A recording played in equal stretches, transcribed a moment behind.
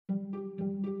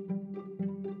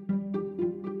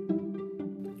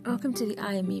Welcome to the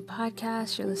I Am Me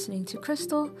podcast. You're listening to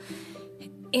Crystal.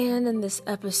 And in this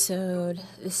episode,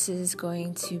 this is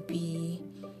going to be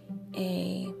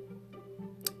a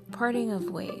parting of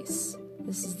ways.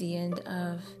 This is the end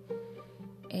of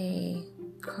a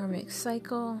karmic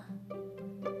cycle.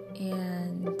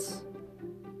 And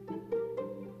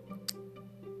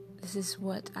this is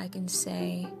what I can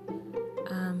say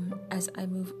as I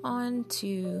move on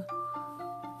to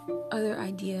other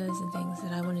ideas and things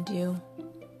that I want to do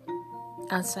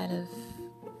outside of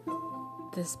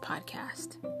this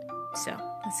podcast. So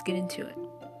let's get into it.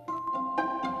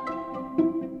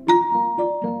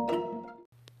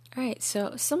 Alright,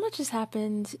 so much has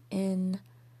happened in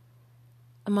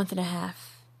a month and a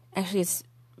half. Actually, it's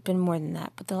been more than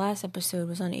that, but the last episode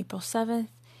was on April 7th,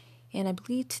 and I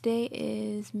believe today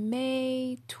is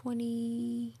May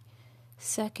 22nd,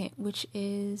 which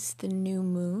is the new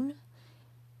moon.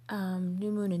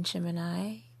 New moon in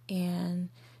Gemini, and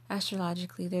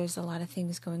astrologically there's a lot of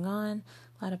things going on,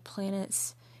 a lot of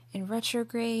planets in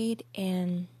retrograde,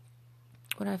 and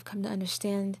what I've come to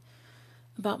understand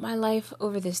about my life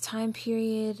over this time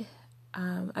period,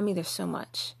 there's so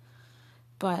much,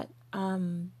 but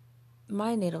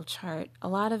my natal chart, a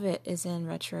lot of it is in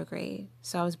retrograde.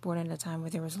 So I was born at a time where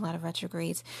there was a lot of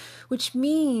retrogrades, which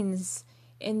means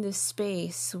in this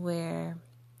space where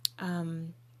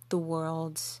the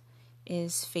world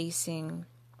is facing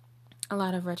a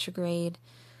lot of retrograde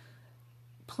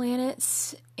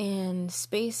planets and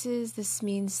spaces. This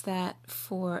means that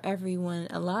for everyone,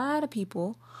 a lot of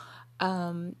people,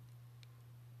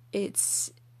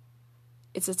 it's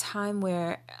a time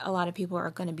where a lot of people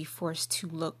are going to be forced to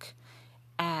look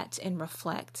at and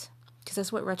reflect, because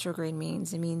that's what retrograde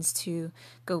means. It means to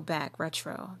go back,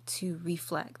 retro, to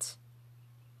reflect,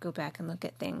 go back and look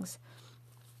at things.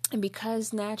 And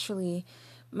because naturally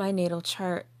my natal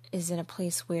chart is in a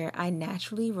place where I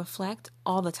naturally reflect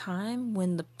all the time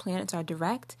when the planets are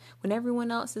direct, when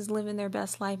everyone else is living their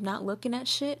best life, not looking at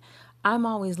shit, I'm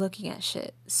always looking at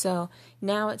shit. So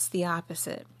now it's the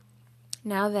opposite.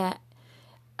 Now that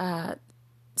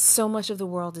so much of the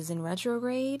world is in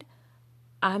retrograde,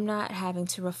 I'm not having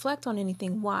to reflect on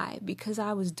anything. Why? Because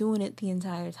I was doing it the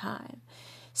entire time.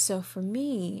 So for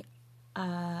me,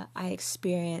 I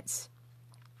experience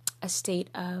a state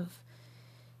of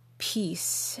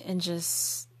peace and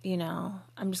just,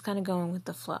 I'm just kind of going with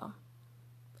the flow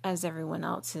as everyone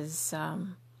else is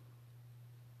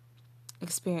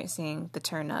experiencing the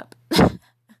turn up.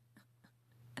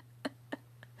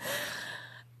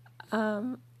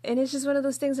 And it's just one of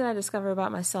those things that I discover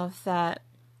about myself that,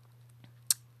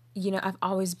 I've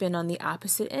always been on the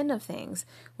opposite end of things.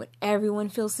 When everyone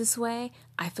feels this way,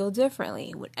 I feel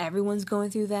differently. When everyone's going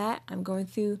through that, I'm going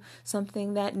through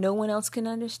something that no one else can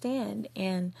understand.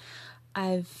 And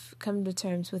I've come to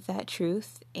terms with that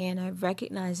truth, and I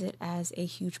recognize it as a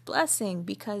huge blessing,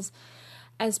 because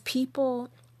as people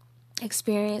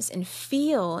experience and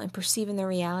feel and perceive in their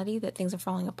reality that things are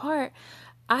falling apart,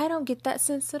 I don't get that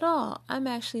sense at all. I'm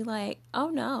actually like, oh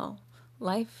no,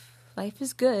 life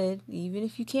is good, even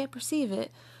if you can't perceive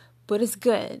it, but it's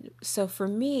good. So for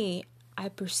me, I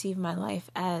perceive my life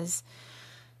as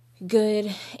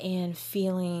good and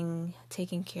feeling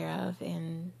taken care of,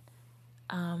 and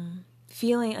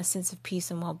feeling a sense of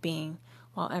peace and well-being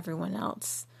while everyone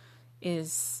else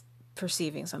is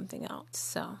perceiving something else.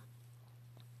 So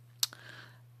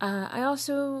I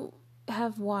also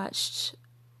have watched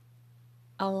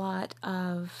a lot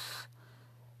of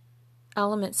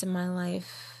elements in my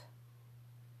life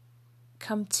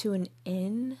come to an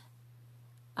end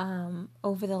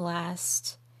over the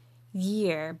last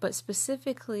year, but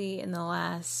specifically in the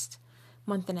last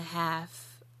month and a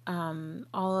half.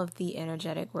 All of the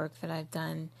energetic work that I've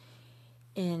done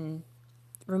in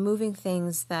removing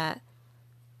things that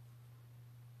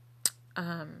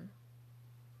are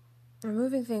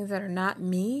not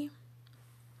me.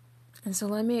 And so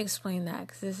let me explain that,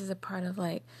 because this is a part of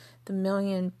like the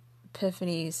million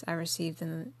epiphanies I received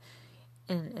in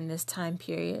this time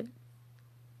period.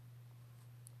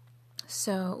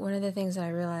 So one of the things that I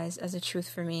realized as a truth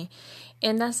for me,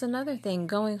 and that's another thing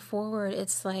going forward,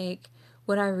 it's like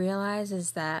what I realize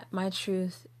is that my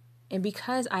truth, and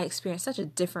because I experience such a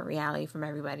different reality from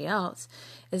everybody else,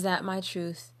 is that my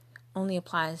truth only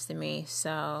applies to me.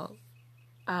 So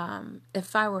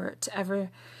if I were to ever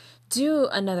do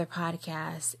another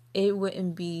podcast, it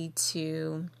wouldn't be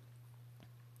to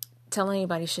tell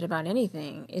anybody shit about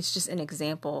anything. It's just an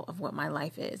example of what my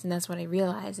life is. And that's what I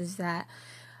realize is that,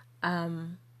 my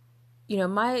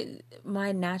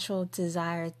natural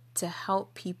desire to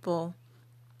help people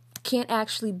can't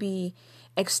actually be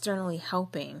externally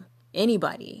helping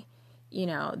anybody.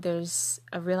 there's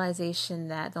a realization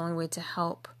that the only way to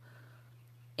help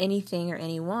anything or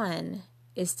anyone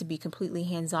is to be completely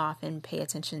hands off and pay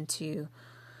attention to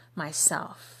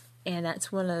myself. And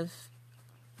that's one of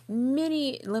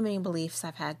many limiting beliefs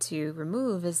I've had to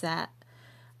remove, is that,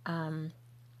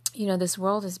 this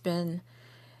world has been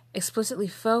explicitly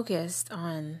focused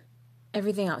on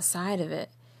everything outside of it,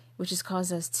 which has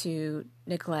caused us to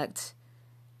neglect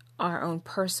our own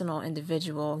personal,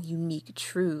 individual, unique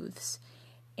truths.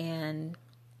 And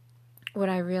what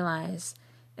I realize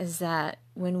is that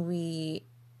when we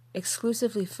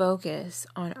exclusively focus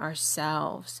on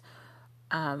ourselves,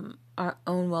 our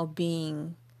own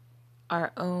well-being,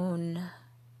 our own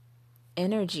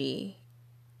energy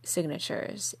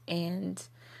signatures, and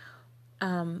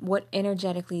what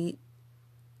energetically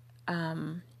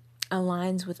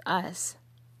aligns with us,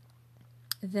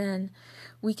 then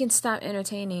we can stop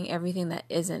entertaining everything that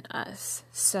isn't us.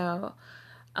 So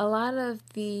a lot of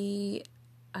the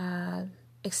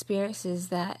experiences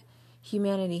that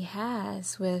humanity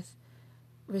has with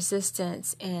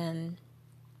resistance and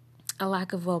a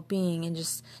lack of well-being and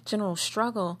just general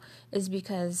struggle is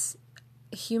because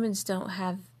humans don't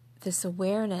have this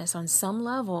awareness on some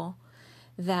level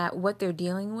that what they're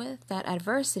dealing with, that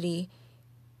adversity,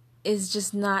 is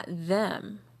just not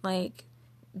them. Like,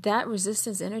 that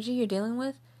resistance energy you're dealing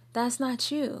with, that's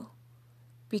not you.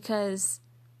 Because,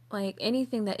 like,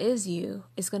 anything that is you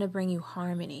is going to bring you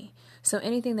harmony. So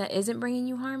anything that isn't bringing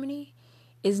you harmony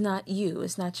is not you.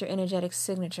 It's not your energetic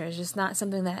signature. It's just not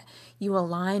something that you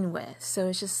align with. So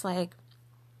it's just like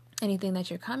anything that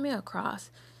you're coming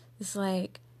across, it's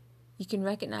like you can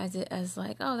recognize it as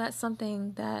like, oh, that's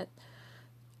something that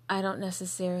I don't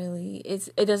necessarily,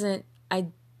 it doesn't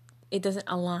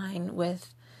align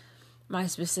with my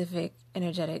specific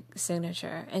energetic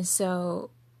signature. And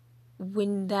so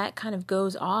when that kind of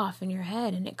goes off in your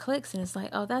head and it clicks and it's like,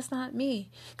 oh, that's not me.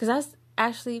 Because that's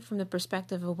actually from the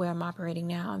perspective of where I'm operating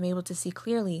now. I'm able to see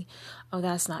clearly, oh,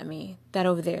 that's not me. That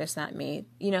over there is not me.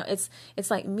 It's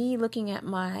like me looking at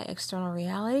my external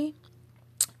reality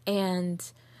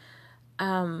and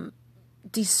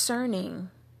discerning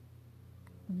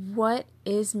what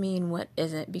is me and what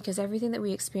isn't, because everything that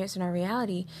we experience in our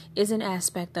reality is an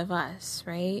aspect of us,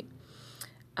 right?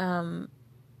 And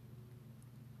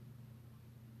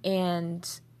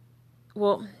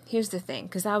well, here's the thing,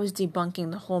 because I was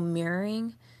debunking the whole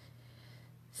mirroring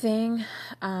thing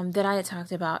that I had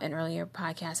talked about in earlier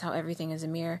podcasts, how everything is a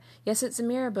mirror. Yes, it's a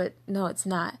mirror, but no, it's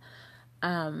not.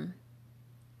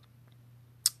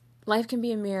 Life can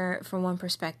be a mirror from one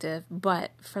perspective,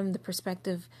 but from the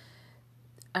perspective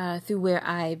through where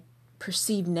I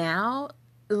perceive now,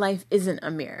 life isn't a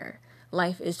mirror.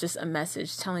 Life is just a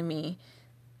message telling me,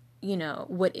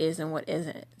 what is and what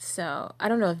isn't. So I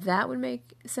don't know if that would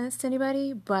make sense to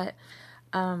anybody, but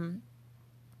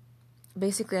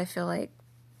basically I feel like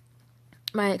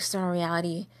my external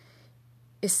reality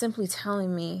is simply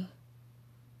telling me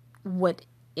what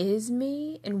is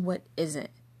me and what isn't.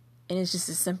 And it's just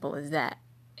as simple as that.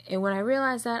 And when I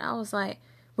realized that, I was like,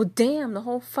 well, damn, the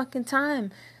whole fucking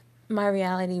time my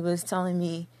reality was telling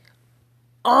me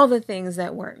all the things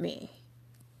that weren't me.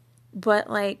 But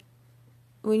like,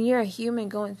 when you're a human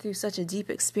going through such a deep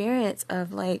experience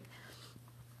of like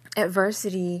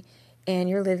adversity and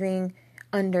you're living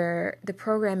under the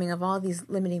programming of all these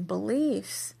limiting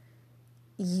beliefs,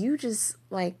 you just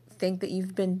like think that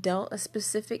you've been dealt a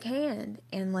specific hand,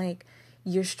 and like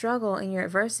your struggle and your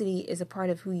adversity is a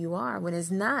part of who you are, when it's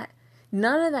not.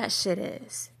 None of that shit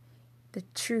is. The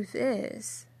truth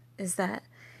is that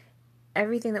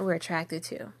everything that we're attracted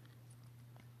to,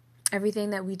 everything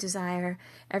that we desire,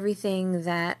 everything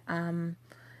that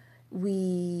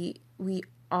we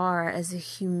are as a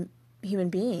human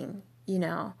being,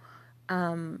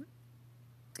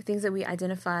 things that we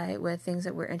identify with, things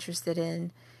that we're interested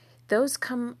in, those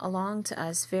come along to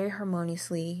us very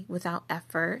harmoniously without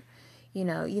effort. You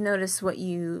notice what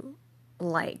you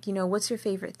like, what's your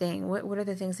favorite thing? What are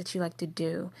the things that you like to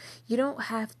do? You don't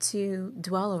have to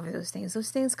dwell over those things. Those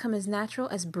things come as natural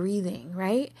as breathing,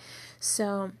 right?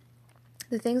 So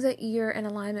the things that you're in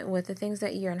alignment with, the things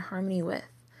that you're in harmony with,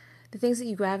 the things that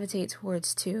you gravitate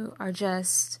towards too are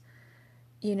just,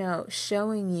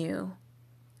 showing you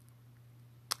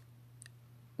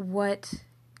what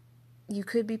you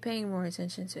could be paying more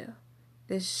attention to.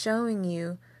 They're showing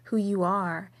you who you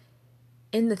are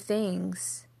in the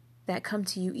things that come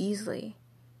to you easily.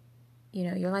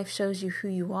 Your life shows you who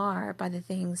you are by the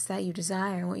things that you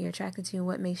desire and what you're attracted to and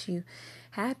what makes you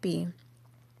happy.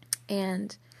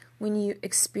 And when you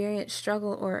experience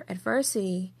struggle or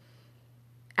adversity,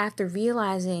 after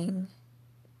realizing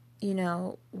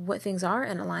what things are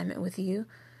in alignment with you.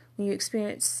 When you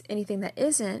experience anything that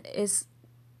isn't, is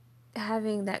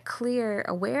having that clear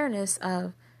awareness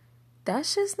of,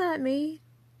 that's just not me.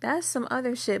 That's some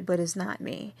other shit, but it's not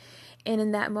me. And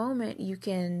in that moment, you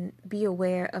can be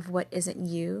aware of what isn't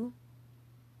you.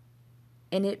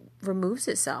 And it removes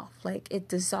itself, like it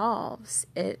dissolves.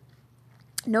 It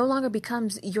no longer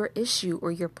becomes your issue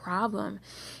or your problem.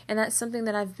 And that's something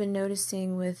that I've been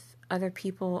noticing with other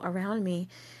people around me.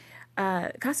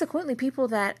 Consequently, people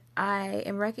that I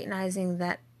am recognizing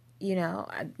that,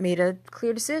 I made a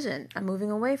clear decision. I'm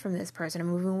moving away from this person. I'm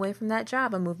moving away from that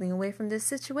job. I'm moving away from this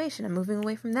situation. I'm moving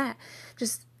away from that.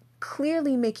 Just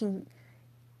clearly making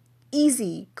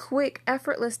easy, quick,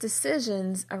 effortless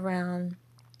decisions around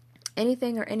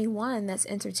anything or anyone that's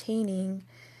entertaining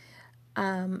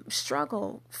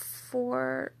struggle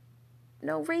for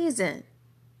no reason,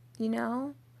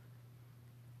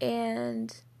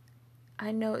 And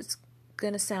I know it's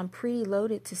going to sound pretty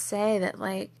loaded to say that,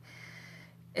 like,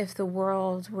 if the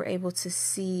world were able to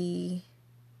see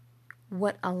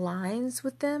what aligns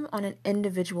with them on an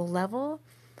individual level,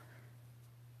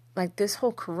 like, this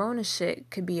whole corona shit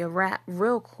could be a wrap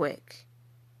real quick.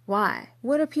 Why?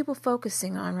 What are people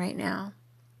focusing on right now?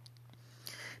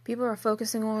 People are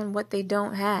focusing on what they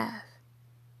don't have.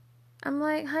 I'm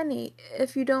like, honey,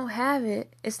 if you don't have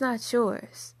it, it's not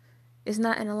yours. It's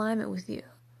not in alignment with you.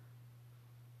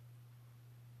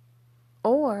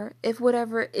 Or if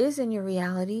whatever is in your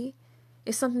reality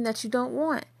is something that you don't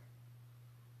want,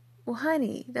 well,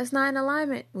 honey, that's not in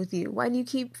alignment with you. Why do you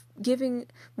keep giving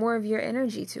more of your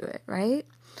energy to it, right?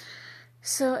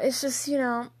 So it's just,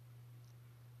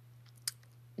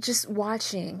 just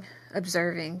watching,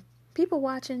 observing,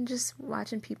 just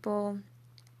watching people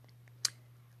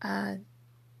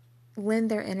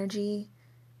lend their energy,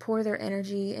 pour their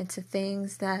energy into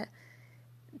things that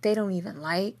they don't even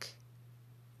like.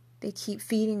 They keep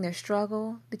feeding their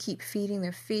struggle. They keep feeding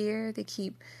their fear. They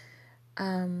keep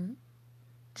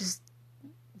just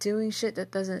doing shit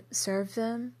that doesn't serve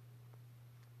them.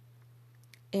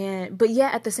 But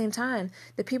yet at the same time,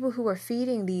 the people who are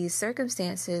feeding these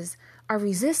circumstances are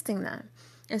resisting them.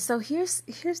 And so here's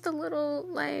the little,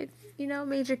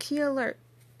 major key alert,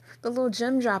 the little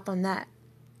gem drop on that.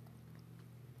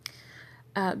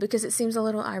 Because it seems a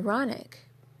little ironic.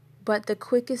 But the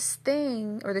quickest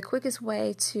thing, or the quickest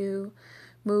way to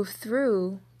move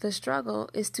through the struggle,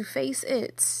 is to face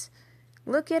it.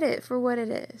 Look at it for what it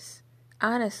is.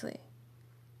 Honestly.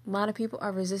 A lot of people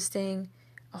are resisting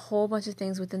a whole bunch of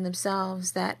things within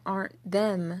themselves that aren't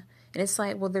them. And it's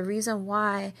like, well, the reason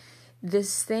why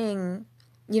this thing,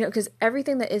 because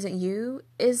everything that isn't you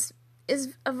is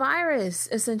a virus,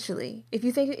 essentially. If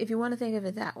you want to think of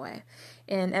it that way.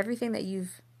 And everything that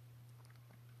you've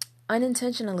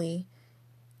unintentionally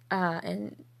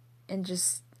and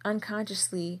just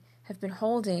unconsciously have been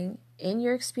holding in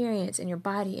your experience, in your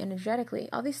body, energetically,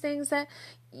 all these things that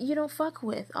you don't fuck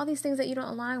with, all these things that you don't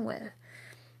align with,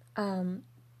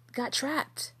 got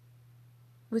trapped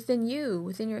within you,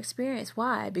 within your experience.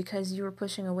 Why? Because you were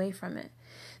pushing away from it.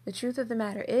 The truth of the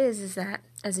matter is that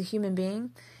as a human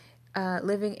being,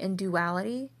 living in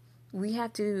duality, we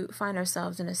have to find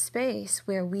ourselves in a space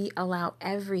where we allow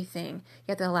everything. You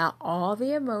have to allow all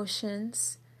the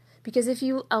emotions, because if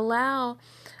you allow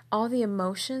all the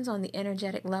emotions on the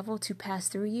energetic level to pass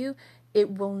through you,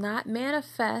 it will not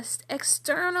manifest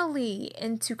externally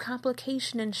into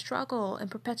complication and struggle and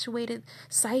perpetuated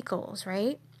cycles,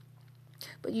 right?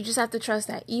 But you just have to trust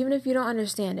that. Even if you don't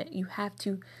understand it, you have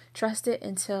to trust it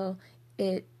until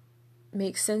it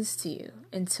makes sense to you,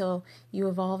 until you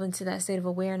evolve into that state of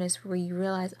awareness where you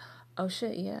realize, oh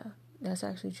shit, yeah, that's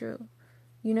actually true.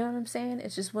 You know what I'm saying?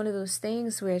 It's just one of those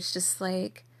things where it's just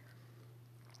like,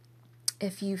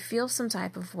 if you feel some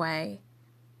type of way,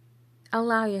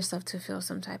 allow yourself to feel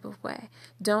some type of way.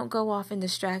 Don't go off and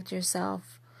distract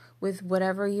yourself with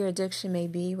whatever your addiction may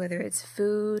be, whether it's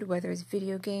food, whether it's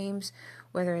video games,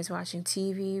 whether it's watching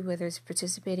TV, whether it's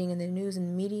participating in the news and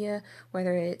the media,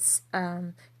 whether it's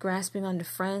grasping onto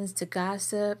friends to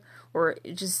gossip, or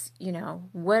just,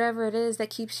 whatever it is that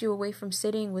keeps you away from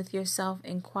sitting with yourself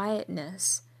in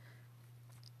quietness.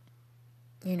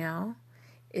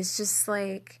 It's just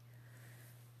like,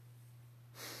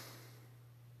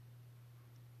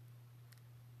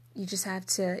 you have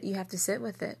to sit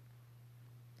with it.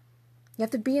 You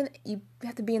have to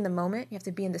be in the moment. You have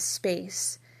to be in the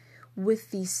space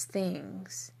with these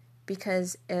things,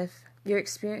 because if you're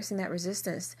experiencing that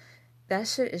resistance, that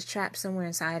shit is trapped somewhere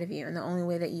inside of you, and the only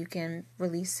way that you can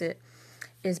release it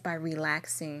is by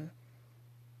relaxing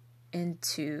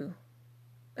into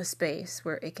a space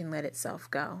where it can let itself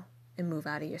go and move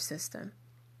out of your system.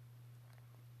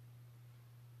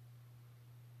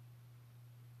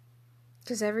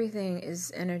 Because everything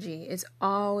is energy. It's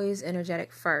always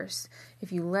energetic first.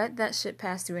 If you let that shit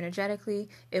pass through energetically,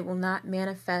 it will not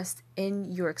manifest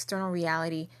in your external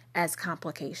reality as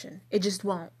complication. It just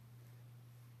won't.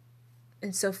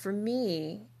 And so for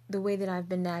me, the way that I've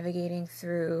been navigating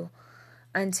through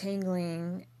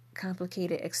untangling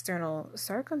complicated external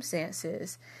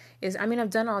circumstances is, I've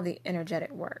done all the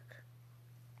energetic work.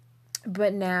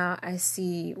 But now I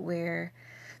see where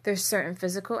there's certain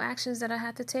physical actions that I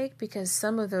have to take, because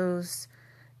some of those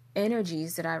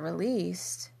energies that I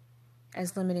released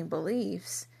as limiting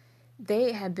beliefs,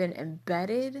 they have been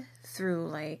embedded through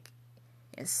like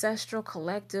ancestral,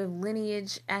 collective,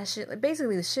 lineage, ass shit. Like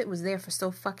basically the shit was there for so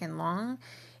fucking long.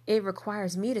 It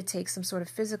requires me to take some sort of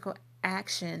physical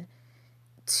action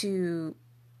to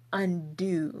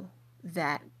undo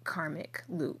that karmic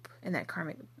loop and that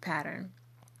karmic pattern.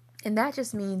 And that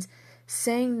just means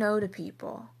saying no to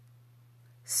people,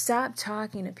 stop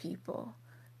talking to people,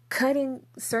 cutting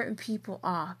certain people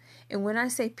off. And when I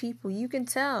say people, you can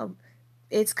tell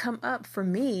it's come up for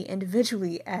me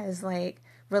individually as like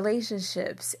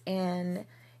relationships and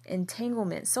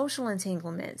entanglements, social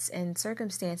entanglements and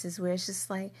circumstances where it's just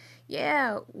like,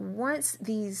 yeah, once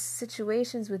these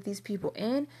situations with these people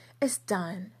end, it's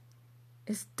done.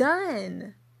 It's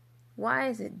done. Why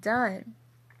is it done?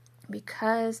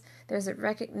 Because there's a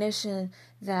recognition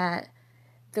that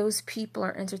those people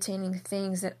are entertaining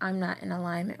things that I'm not in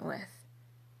alignment with.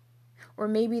 Or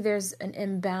maybe there's an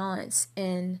imbalance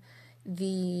in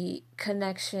the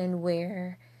connection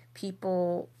where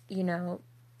people,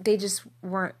 they just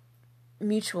weren't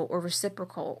mutual or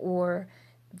reciprocal, or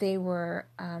they were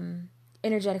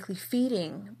energetically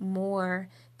feeding more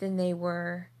than they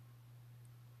were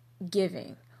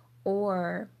giving,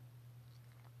 or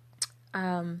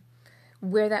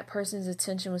where that person's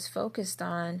attention was focused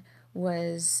on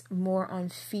was more on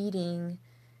feeding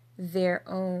their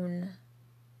own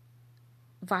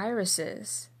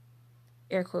viruses,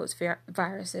 air quotes,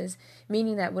 viruses,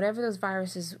 meaning that whatever those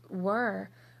viruses were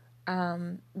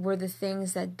the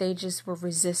things that they just were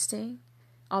resisting,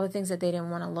 all the things that they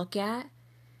didn't want to look at,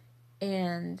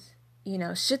 and,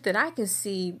 shit that I can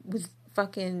see with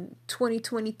fucking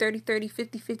 20/20, 30/30,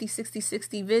 50/50,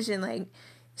 60/60 vision, like,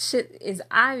 shit is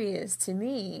obvious to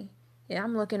me. Yeah,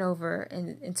 I'm looking over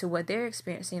into what they're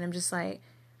experiencing. I'm just like,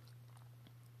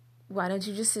 why don't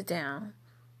you just sit down?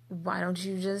 Why don't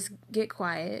you just get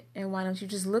quiet? And why don't you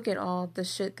just look at all the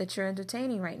shit that you're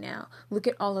entertaining right now? Look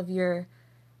at all of your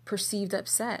perceived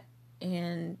upset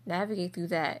and navigate through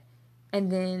that.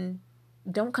 And then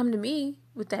don't come to me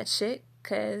with that shit,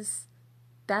 because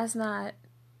that's not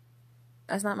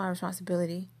my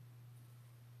responsibility.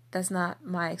 That's not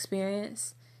my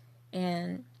experience.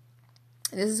 And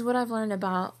this is what I've learned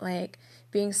about, like,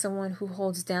 being someone who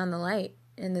holds down the light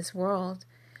in this world.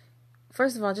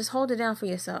 First of all, just hold it down for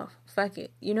yourself. Fuck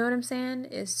it. You know what I'm saying?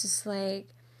 It's just like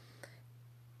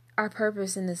our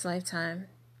purpose in this lifetime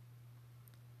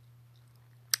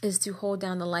is to hold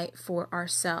down the light for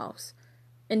ourselves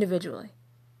individually.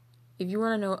 If you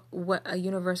want to know what a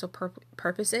universal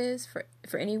purpose is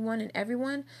for anyone and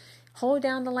everyone, hold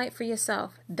down the light for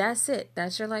yourself. That's it.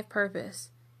 That's your life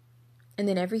purpose. And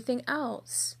then everything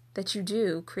else that you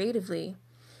do creatively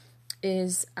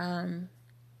is a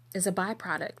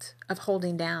byproduct of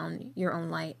holding down your own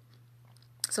light.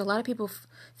 So a lot of people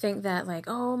think that, like,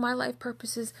 oh, my life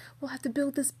purpose is, well, I have to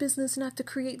build this business and I have to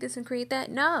create this and create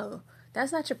that. No,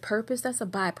 that's not your purpose. That's a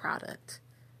byproduct.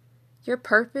 Your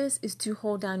purpose is to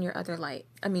hold down your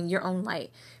your own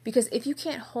light. Because if you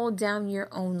can't hold down your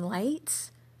own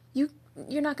light,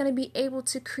 you're not going to be able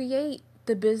to create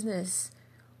the business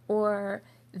or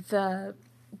the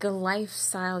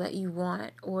lifestyle that you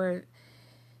want, or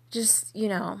just,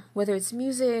 whether it's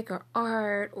music or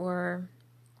art or,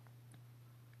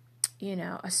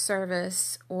 a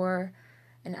service or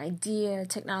an idea,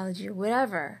 technology or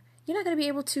whatever. You're not going to be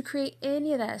able to create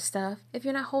any of that stuff if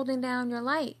you're not holding down your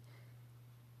light.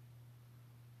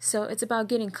 So it's about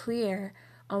getting clear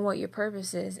on what your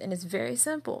purpose is, and it's very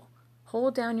simple.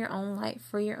 Hold down your own light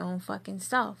for your own fucking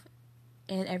self,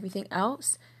 and everything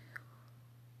else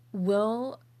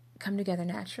will come together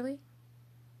naturally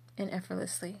and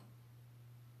effortlessly.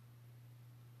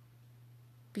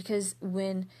 Because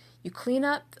when you clean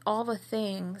up all the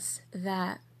things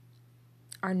that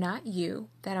are not you,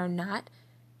 that are not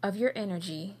of your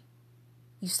energy,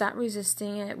 you stop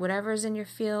resisting it, whatever's in your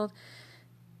field,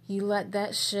 you let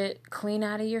that shit clean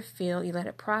out of your field, you let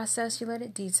it process, you let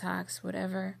it detox,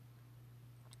 whatever.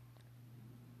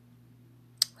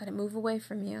 Let it move away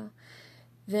from you.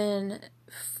 Then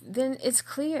it's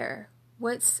clear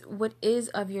what is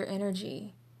of your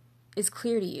energy. is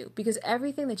clear to you, because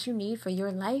everything that you need for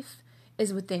your life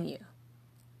is within you.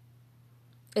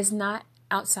 It's not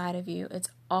outside of you. It's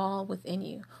all within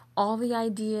you. All the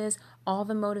ideas, all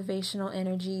the motivational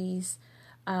energies.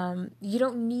 You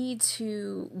don't need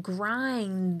to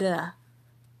grind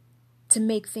to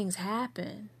make things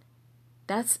happen.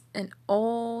 That's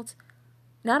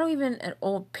not even an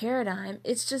old paradigm.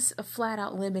 It's just a flat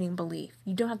out limiting belief.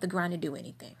 You don't have to grind to do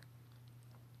anything.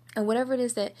 And whatever it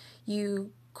is that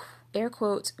you, air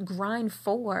quotes, grind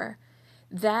for,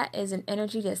 that is an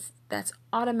energy that's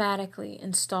automatically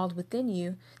installed within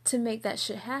you to make that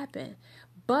shit happen.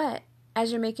 But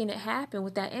as you're making it happen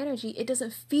with that energy, it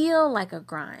doesn't feel like a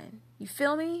grind. You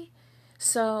feel me?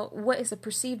 So what is a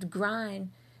perceived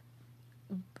grind,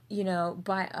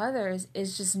 by others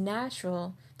is just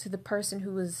natural to the person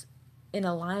who is in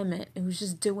alignment and who's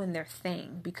just doing their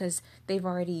thing because they've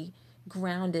already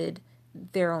grounded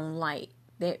their own light.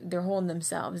 They're holding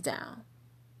themselves down.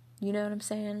 You know what I'm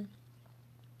saying?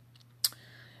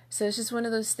 So it's just one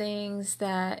of those things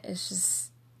that it's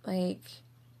just like,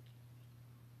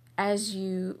 as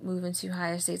you move into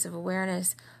higher states of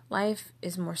awareness, life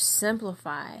is more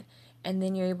simplified. And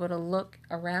then you're able to look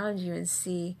around you and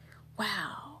see,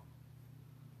 wow,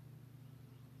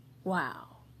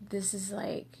 this is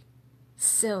like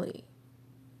silly.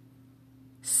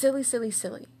 Silly, silly,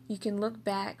 silly. You can look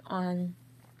back on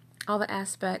all the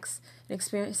aspects and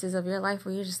experiences of your life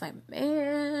where you're just like,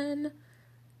 man,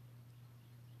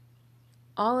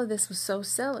 all of this was so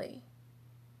silly.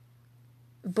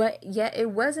 But yet it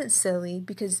wasn't silly,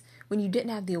 because when you didn't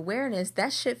have the awareness,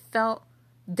 that shit felt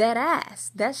dead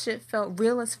ass. That shit felt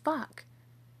real as fuck.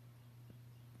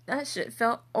 That shit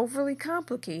felt overly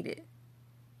complicated.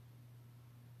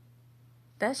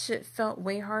 That shit felt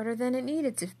way harder than it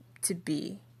needed to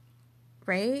be.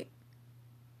 Right?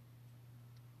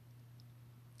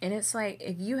 And it's like,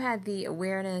 if you had the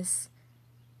awareness,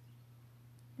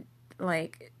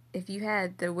 if you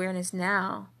had the awareness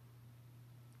now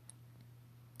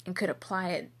and could apply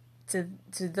it to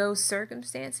those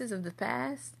circumstances of the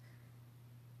past,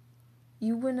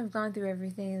 you wouldn't have gone through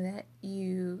everything that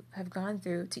you have gone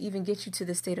through to even get you to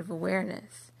the state of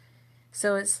awareness.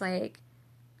 So it's like,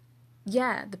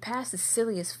 yeah, the past is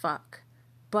silly as fuck,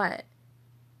 but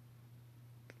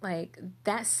like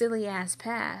that silly ass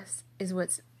past is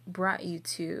what's brought you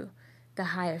to the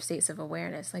higher states of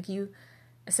awareness. Like, you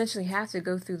essentially have to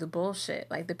go through the bullshit.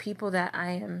 Like, the people that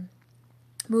I am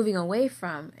moving away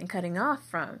from and cutting off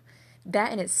from,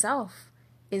 that in itself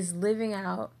is living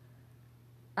out,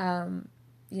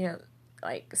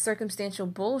 like circumstantial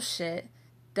bullshit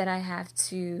that I have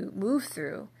to move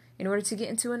through in order to get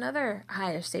into another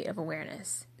higher state of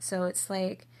awareness. So it's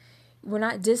like, we're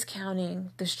not discounting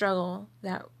the struggle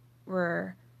that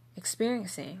we're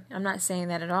experiencing. I'm not saying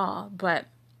that at all, but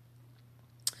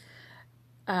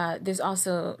there's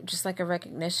also just like a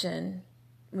recognition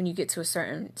when you get to a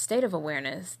certain state of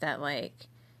awareness that, like,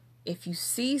 if you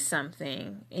see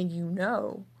something and you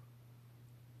know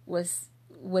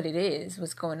what it is,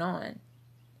 what's going on,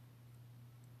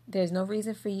 there's no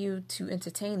reason for you to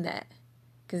entertain that.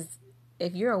 Because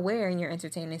if you're aware and you're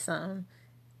entertaining something,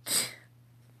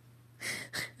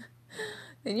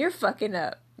 then you're fucking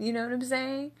up. You know what I'm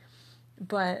saying?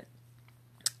 But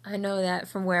I know that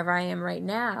from wherever I am right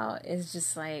now, it's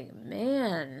just like,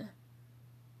 man,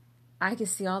 I can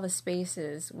see all the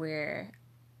spaces where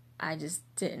I just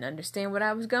didn't understand what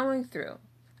I was going through.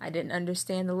 I didn't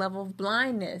understand the level of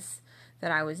blindness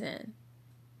that I was in.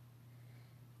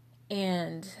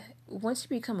 And once you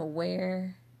become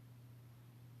aware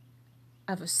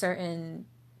of a certain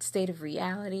state of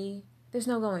reality, there's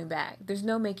no going back. There's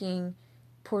no making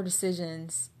poor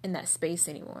decisions in that space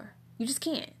anymore. You just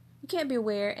can't. You can't be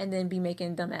aware and then be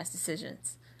making dumbass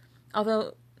decisions.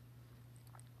 Although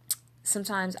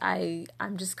sometimes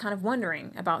I'm just kind of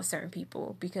wondering about certain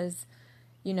people, because,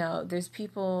 there's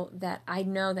people that I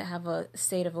know that have a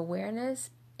state of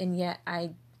awareness, and yet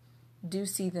I do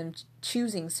see them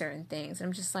choosing certain things.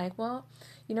 I'm just like, well,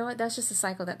 you know what? That's just a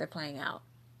cycle that they're playing out.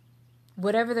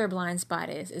 Whatever their blind spot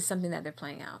is something that they're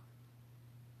playing out.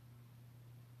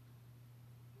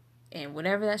 And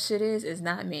whatever that shit is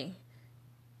not me.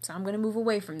 So I'm going to move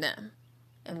away from them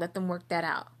and let them work that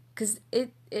out. Because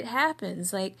it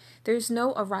happens. Like, there's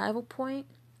no arrival point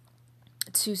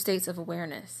to states of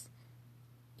awareness.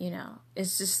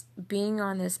 It's just being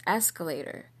on this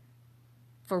escalator.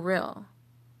 For real.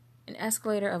 An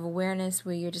escalator of awareness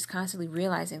where you're just constantly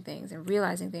realizing things and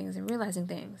realizing things and realizing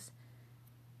things.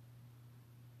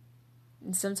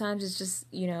 And sometimes it's just,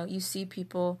 you see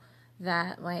people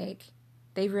that, like,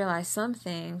 they realize some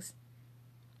things,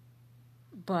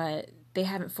 but they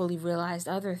haven't fully realized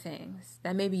other things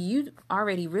that maybe you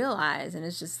already realize. And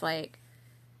it's just like,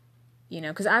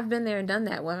 because I've been there and done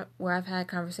that where I've had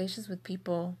conversations with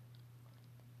people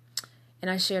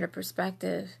and I shared a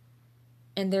perspective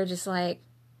and they're just like,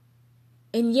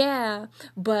 and yeah,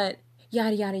 but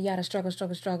yada, yada, yada, struggle,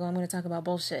 struggle, struggle. I'm going to talk about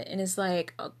bullshit. And it's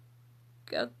like,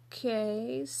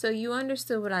 okay, so you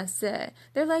understood what I said.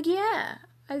 They're like, yeah,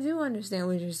 I do understand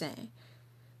what you're saying.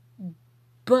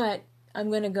 But I'm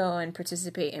going to go and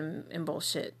participate in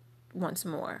bullshit once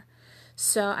more.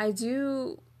 So I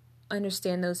do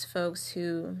understand those folks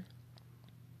who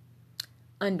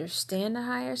understand a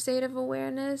higher state of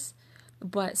awareness,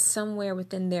 but somewhere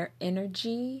within their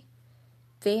energy,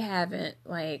 they haven't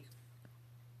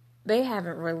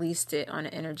released it on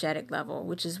an energetic level,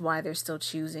 which is why they're still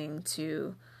choosing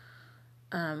to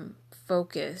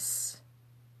focus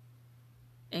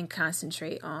and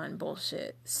concentrate on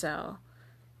bullshit. So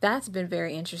that's been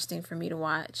very interesting for me to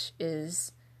watch,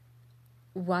 is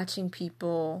watching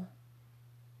people.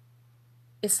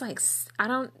 It's like, I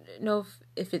don't know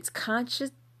if it's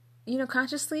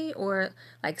consciously or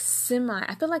like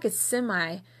I feel like it's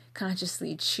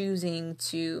semi-consciously choosing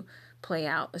to play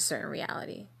out a certain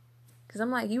reality. Because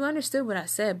I'm like, you understood what I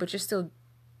said, but you're still,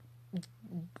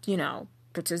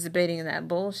 participating in that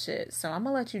bullshit. So I'm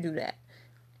going to let you do that.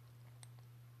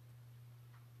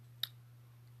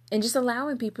 And just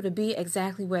allowing people to be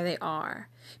exactly where they are.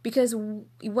 Because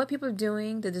what people are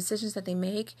doing, the decisions that they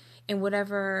make, and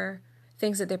whatever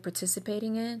things that they're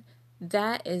participating in,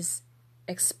 that is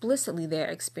explicitly their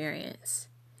experience.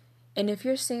 And if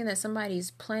you're seeing that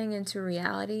somebody's playing into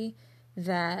reality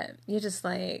that you're just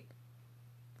like,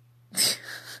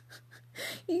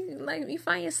 you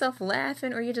find yourself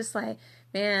laughing, or you're just like,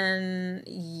 man,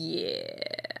 yeah,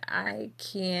 I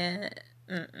can't,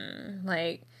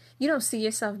 like, you don't see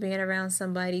yourself being around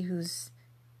somebody who's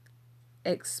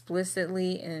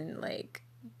explicitly and like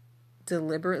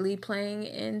deliberately playing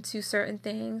into certain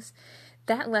things.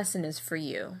 That lesson is for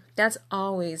you. That's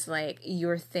always like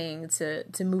your thing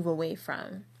to move away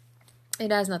from.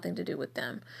 It has nothing to do with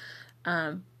them.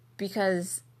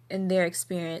 Because in their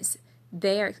experience,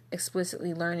 they are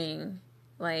explicitly learning,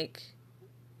 like,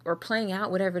 or playing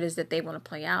out whatever it is that they want to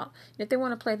play out. And if they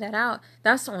want to play that out,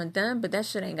 that's on them, but that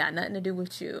shit ain't got nothing to do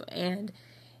with you. And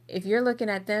if you're looking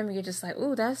at them, you're just like,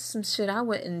 ooh, that's some shit I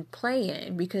wouldn't play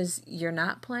in, because you're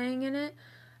not playing in it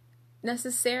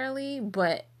necessarily.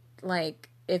 But like,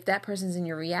 if that person's in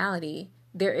your reality,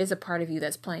 there is a part of you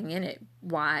that's playing in it.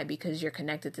 Why? Because you're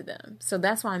connected to them. So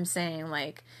that's why I'm saying,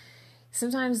 like,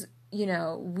 sometimes,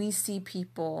 we see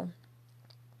people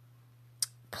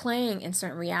playing in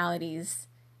certain realities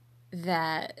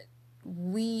that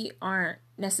we aren't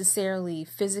necessarily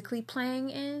physically playing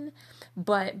in,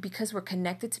 but because we're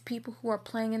connected to people who are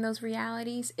playing in those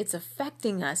realities, it's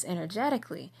affecting us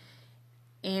energetically.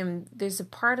 And there's a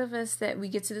part of us that we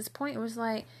get to this point where it's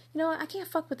like, I can't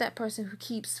fuck with that person who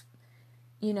keeps,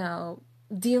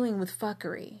 dealing with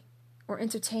fuckery or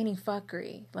entertaining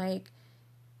fuckery. Like,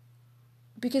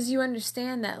 because you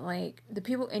understand that, like, the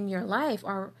people in your life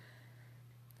are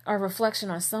a reflection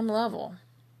on some level.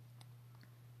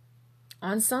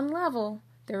 On some level,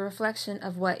 they're a reflection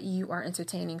of what you are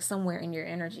entertaining somewhere in your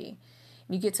energy.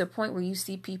 And you get to a point where you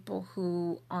see people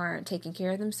who aren't taking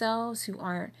care of themselves, who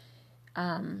aren't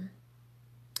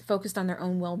focused on their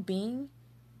own well-being,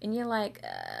 and you're like,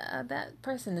 that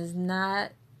person is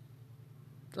not,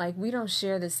 like, we don't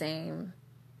share the same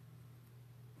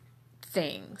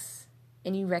things.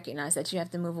 And you recognize that you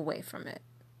have to move away from it.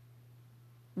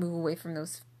 Move away from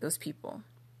those people.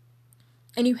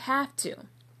 And you have to.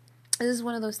 This is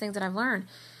one of those things that I've learned.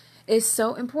 It's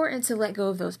so important to let go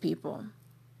of those people.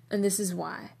 And this is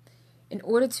why. In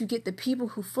order to get the people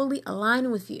who fully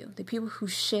align with you, the people who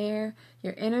share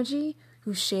your energy,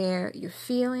 who share your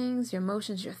feelings, your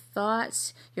emotions, your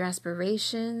thoughts, your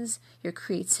aspirations, your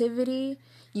creativity,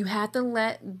 you have to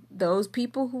let those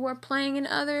people who are playing in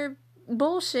other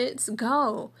bullshits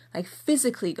go. Like,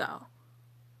 physically go.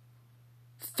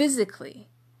 Physically.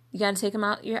 You got to take them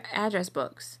out your address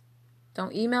books.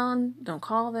 Don't email them. Don't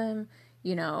call them.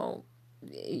 Even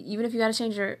if you got to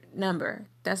change your number.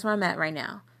 That's where I'm at right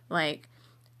now. Like,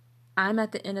 I'm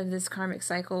at the end of this karmic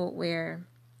cycle where,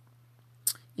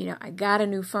 I got a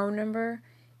new phone number,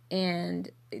 and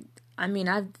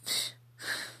I've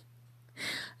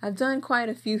done quite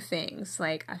a few things.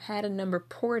 Like, I've had a number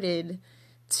ported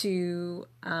to,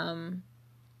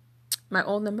 my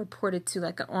old number ported to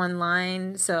like an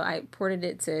online, so I ported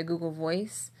it to Google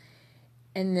Voice.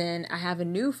 And then I have a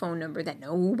new phone number that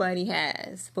nobody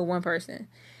has but one person.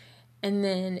 And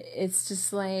then it's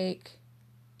just like,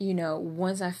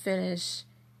 once I finish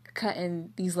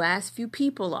cutting these last few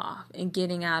people off and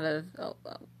getting out of,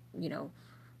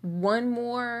 one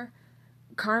more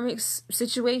karmic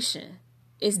situation,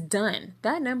 it's done.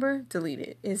 That number,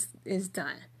 deleted, is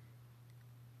done.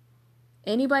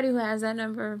 Anybody who has that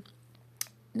number,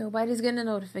 nobody's getting a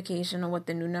notification on what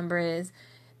the new number is.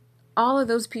 All of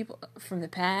those people from the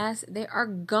past, they are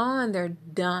gone. They're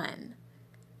done.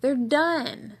 They're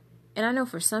done. And I know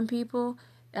for some people,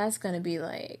 that's going to be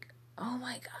like, oh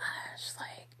my gosh,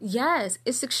 like, yes,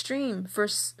 it's extreme for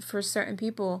certain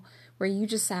people where you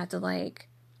just have to, like,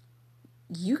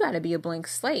 you got to be a blank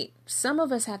slate. Some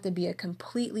of us have to be a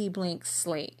completely blank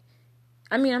slate.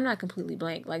 I mean, I'm not completely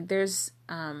blank. Like, there's,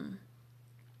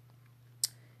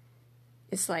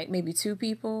 it's like maybe 2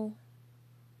 people.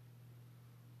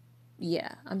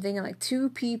 Yeah, I'm thinking like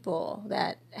 2 people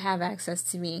that have access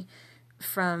to me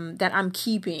from, that I'm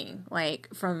keeping,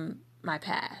 like, from my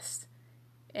past.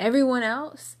 Everyone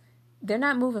else, they're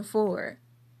not moving forward.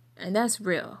 And that's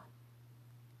real.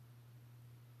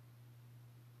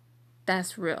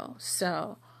 That's real.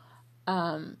 So,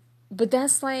 but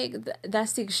that's like,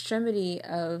 that's the extremity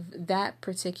of that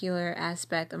particular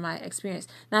aspect of my experience.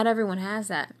 Not everyone has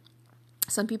that.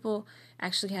 Some people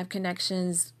actually have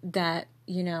connections that,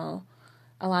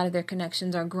 a lot of their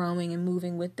connections are growing and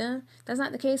moving with them. That's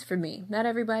not the case for me. Not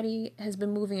everybody has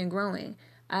been moving and growing.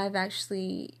 I've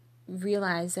actually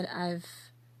realized that I've,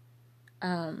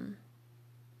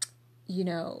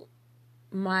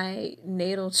 my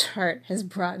natal chart has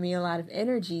brought me a lot of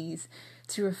energies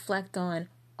to reflect on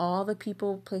all the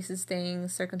people, places,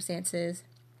 things, circumstances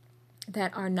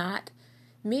that are not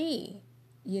me,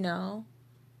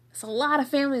 It's a lot of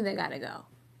family that gotta go.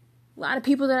 A lot of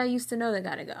people that I used to know that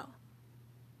gotta go.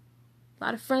 A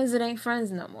lot of friends that ain't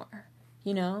friends no more,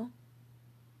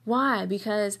 Why?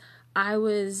 Because I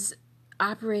was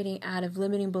operating out of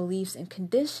limiting beliefs and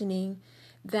conditioning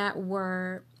that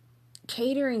were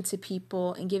catering to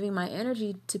people and giving my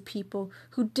energy to people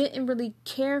who didn't really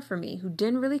care for me, who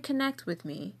didn't really connect with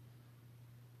me,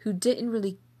 who didn't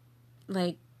really,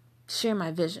 like, share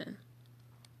my vision.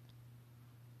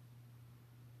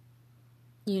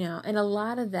 And a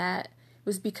lot of that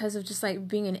was because of just, like,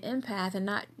 being an empath and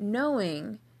not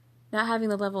having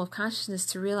the level of consciousness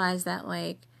to realize that,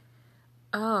 like,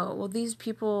 oh, well, these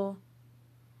people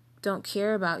don't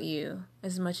care about you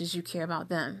as much as you care about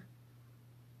them.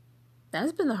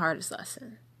 That's been the hardest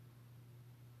lesson.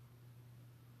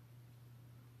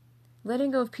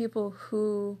 Letting go of people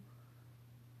who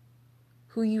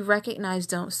you recognize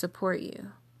don't support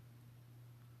you.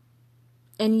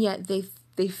 And yet they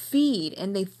feed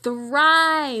and they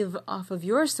thrive off of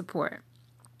your support.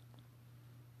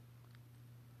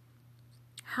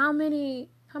 How many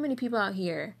people out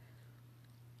here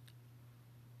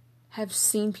have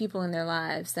seen people in their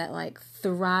lives that, like,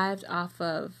 thrived off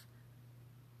of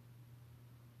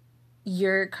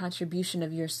your contribution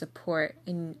of your support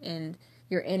and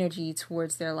your energy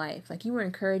towards their life? Like, you were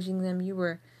encouraging them, you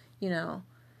were,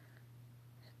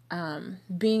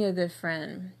 being a good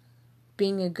friend,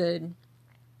 being a good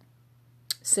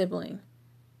sibling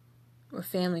or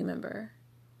family member,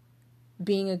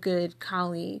 being a good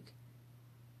colleague.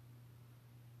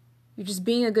 You're just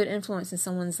being a good influence in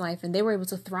someone's life, and they were able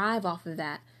to thrive off of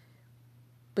that,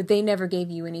 but they never gave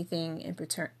you anything in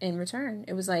return.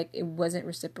 It was like, it wasn't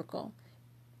reciprocal.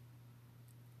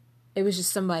 It was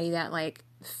just somebody that, like,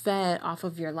 fed off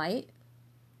of your light,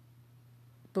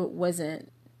 but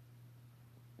wasn't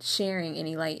sharing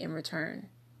any light in return.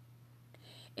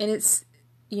 And it's,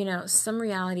 some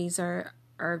realities are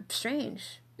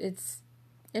strange. It's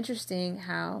interesting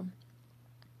how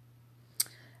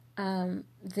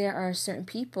there are certain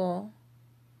people,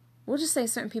 we'll just say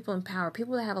certain people in power,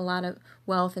 people that have a lot of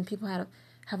wealth and people have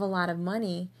a lot of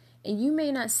money, and you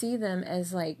may not see them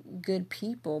as, like, good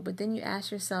people, but then you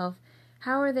ask yourself,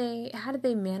 how did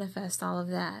they manifest all of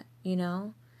that?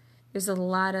 There's a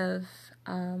lot of,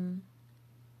 I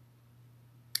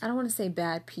don't want to say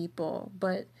bad people,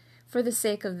 but for the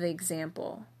sake of the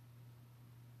example,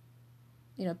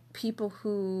 people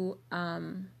who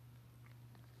have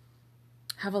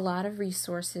a lot of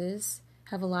resources,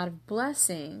 have a lot of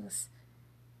blessings,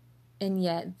 and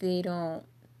yet they're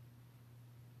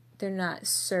not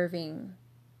serving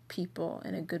people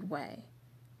in a good way.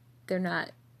 They're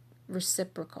not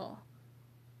reciprocal.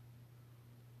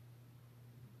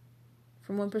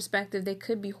 From one perspective, they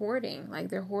could be hoarding. Like,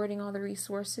 they're hoarding all the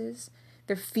resources.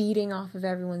 They're feeding off of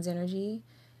everyone's energy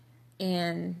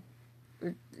and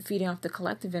feeding off the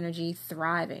collective energy,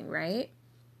 thriving, right?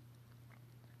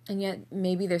 And yet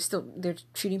maybe they're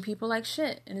treating people like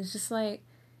shit. And it's just like,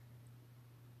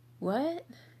 what?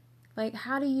 Like,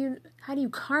 how do you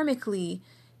karmically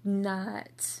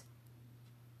not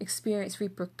experience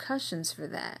repercussions for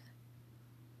that.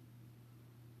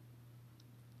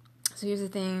 So here's the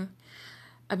thing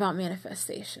about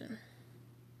manifestation.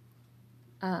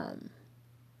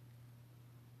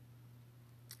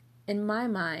 In my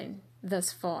mind,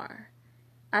 thus far,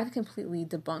 I've completely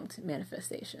debunked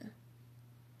manifestation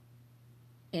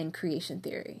and creation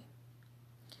theory.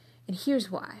 And here's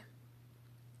why.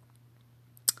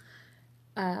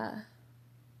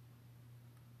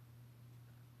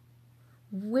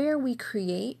 Where we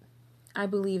create, I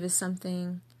believe, is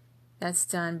something that's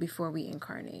done before we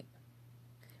incarnate.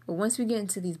 But once we get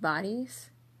into these bodies,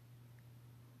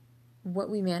 what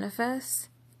we manifest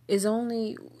it's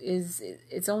only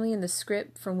in the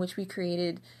script from which we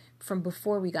created from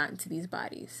before we got into these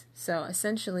bodies. So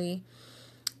essentially,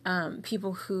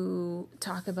 people who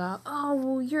talk about, oh,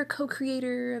 well, you're a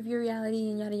co-creator of your reality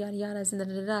and yada yada yada and da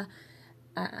da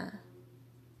da.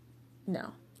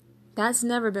 No, that's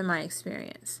never been my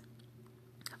experience.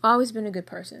 I've always been a good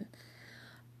person.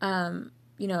 I've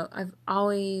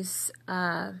always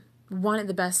wanted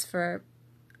the best for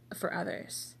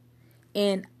others.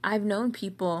 And I've known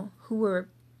people who were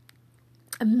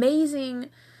amazing,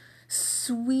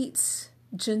 sweet,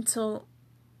 gentle,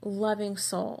 loving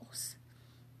souls.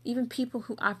 Even people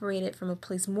who operated from a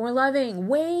place more loving,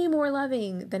 way more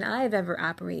loving than I've ever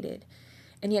operated.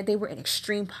 And yet they were in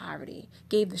extreme poverty,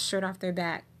 gave the shirt off their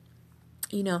back,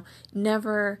 was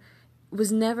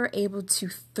never able to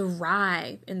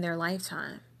thrive in their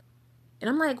lifetime. And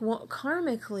I'm like, well,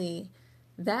 karmically,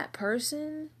 that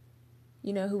person,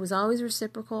 who was always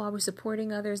reciprocal, always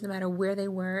supporting others no matter where they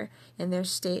were in their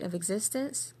state of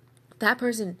existence, that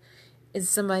person is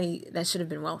somebody that should have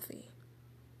been wealthy,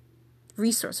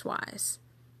 resource-wise,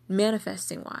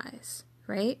 manifesting-wise,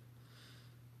 right?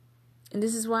 And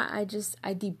this is why I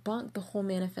debunked the whole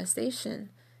manifestation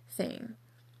thing.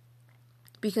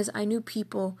 Because I knew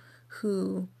people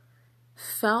who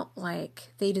felt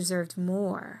like they deserved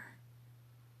more,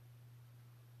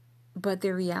 but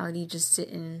their reality just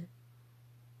didn't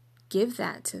give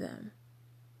that to them.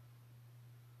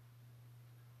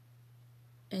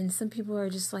 And some people are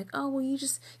just like, oh, well, you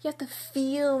have to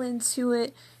feel into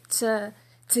it to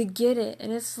get it.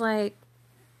 And it's like,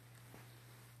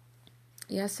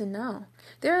 yes and no.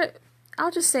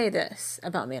 I'll just say this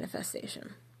about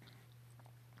manifestation.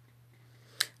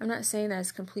 I'm not saying that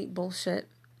it's complete bullshit,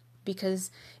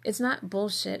 because it's not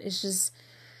bullshit. It's just,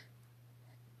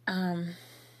 I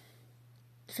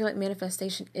feel like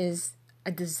manifestation is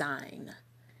a design.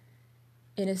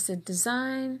 And it's a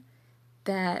design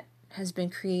that has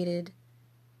been created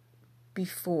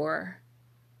before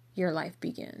your life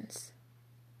begins,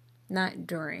 not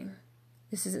during.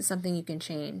 This isn't something you can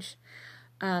change.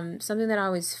 Something that I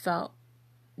always felt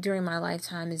during my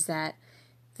lifetime is that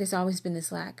there's always been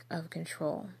this lack of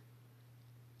control.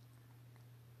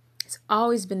 It's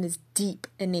always been this deep,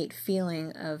 innate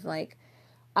feeling of like,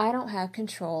 I don't have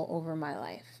control over my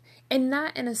life. And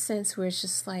not in a sense where it's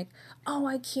just like, oh,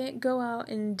 I can't go out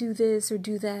and do this or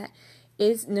do that.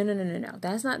 No.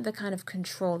 That's not the kind of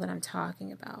control that I'm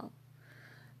talking about.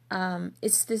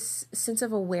 It's this sense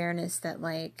of awareness that,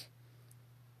 like,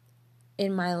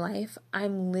 in my life,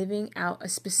 I'm living out a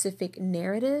specific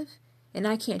narrative and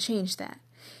I can't change that.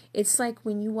 It's like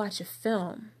when you watch a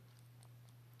film,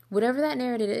 whatever that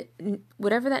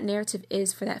narrative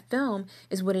is for that film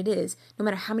is what it is. No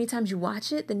matter how many times you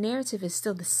watch it, the narrative is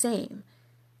still the same.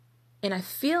 And I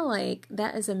feel like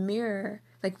that is a mirror.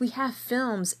 Like, we have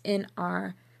films in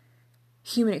our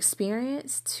human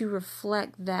experience to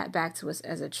reflect that back to us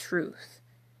as a truth.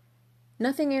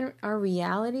 Nothing in our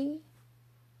reality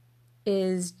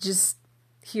is just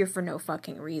here for no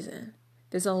fucking reason.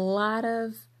 There's a lot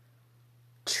of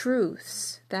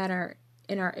truths that are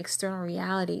in our external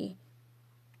reality,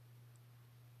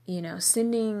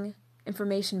 sending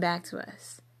information back to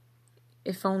us.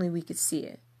 If only we could see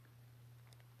it.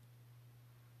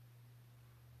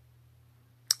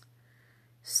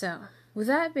 So, with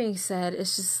that being said,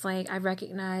 it's just like I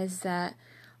recognize that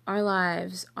our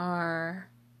lives are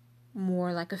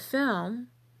more like a film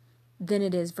than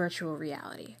it is virtual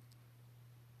reality.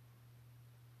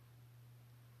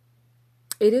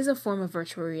 It is a form of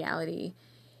virtual reality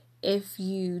if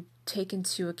you take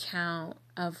into account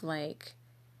of like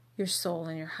your soul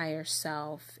and your higher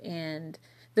self and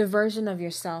the version of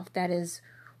yourself that is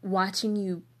watching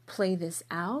you play this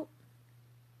out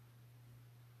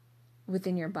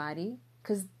within your body,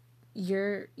 because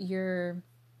your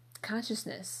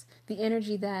consciousness, the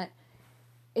energy that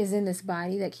is in this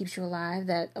body that keeps you alive,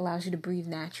 that allows you to breathe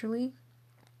naturally,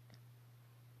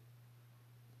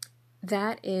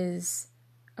 that is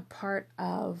a part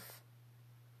of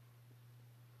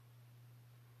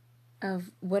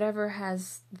of whatever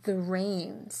has the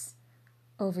reins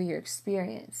over your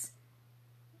experience.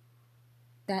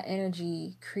 That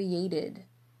energy created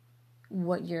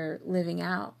what you're living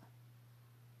out.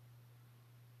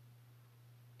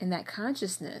 And that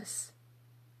consciousness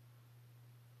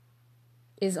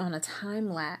is on a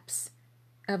time-lapse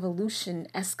evolution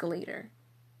escalator.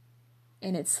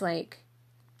 And it's like,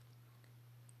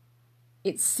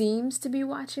 it seems to be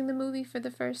watching the movie for the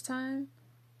first time,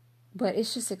 but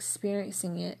it's just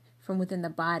experiencing it from within the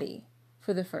body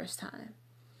for the first time.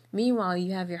 Meanwhile,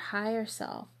 you have your higher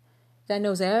self that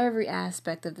knows every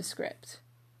aspect of the script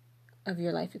of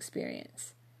your life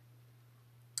experience.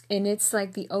 And it's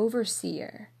like the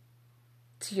overseer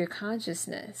to your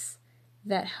consciousness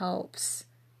that helps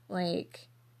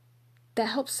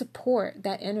support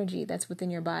that energy that's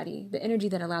within your body, the energy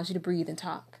that allows you to breathe and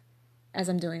talk, as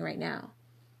I'm doing right now.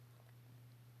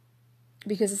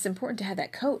 Because it's important to have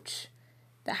that coach,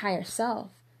 that higher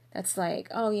self, that's like,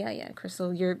 oh yeah,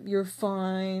 Crystal, you're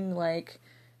fine. Like,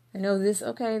 I know this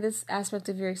aspect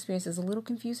of your experience is a little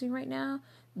confusing right now,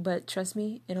 but trust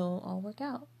me, it'll all work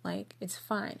out. Like, it's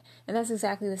fine. And that's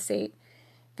exactly the state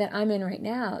that I'm in right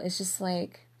now. It's just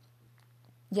like,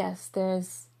 yes,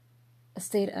 there's a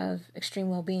state of extreme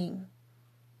well-being,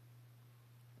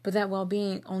 but that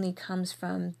well-being only comes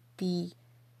from the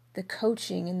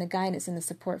coaching and the guidance and the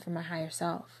support from my higher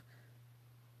self.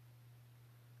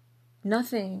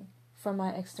 Nothing from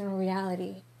my external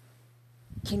reality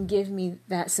can give me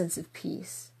that sense of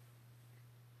peace.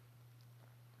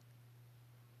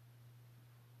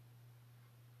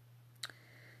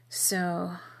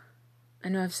 So, I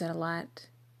know I've said a lot,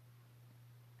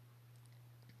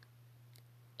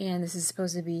 and this is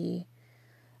supposed to be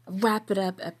a wrap it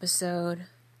up episode.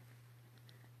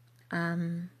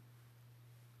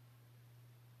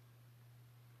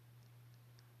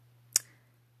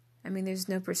 There's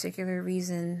no particular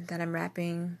reason that I'm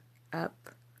wrapping up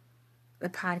the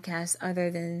podcast other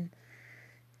than,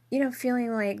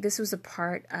 feeling like this was a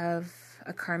part of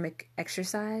a karmic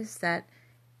exercise that,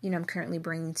 I'm currently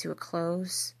bringing to a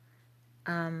close.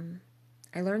 I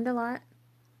learned a lot.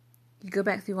 You go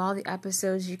back through all the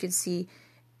episodes, you can see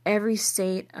every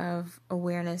state of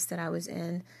awareness that I was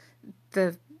in.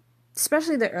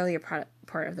 Especially the earlier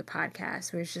part of the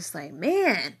podcast, where it's just like,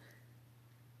 man,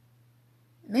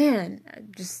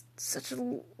 just such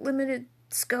a limited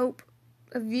scope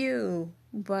of view.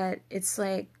 But it's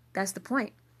like, that's the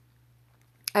point.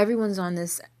 Everyone's on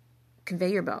this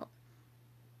conveyor belt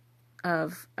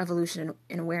of evolution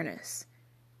and awareness.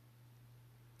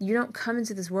 You don't come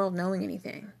into this world knowing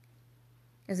anything.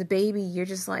 As a baby, you're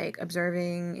just like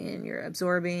observing and you're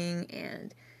absorbing,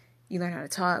 and you learn how to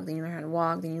talk, then you learn how to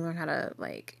walk, then you learn how to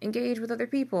engage with other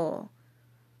people.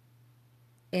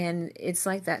 And it's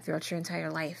like that throughout your entire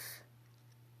life.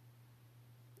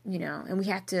 And we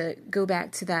have to go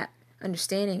back to that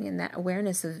understanding and that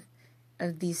awareness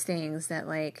of these things, that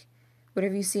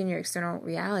whatever you see in your external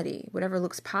reality, whatever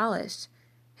looks polished,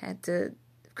 had to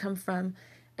come from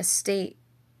a state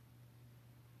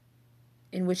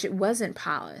in which it wasn't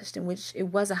polished, in which it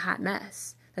was a hot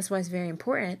mess. That's why it's very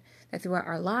important that throughout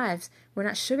our lives, we're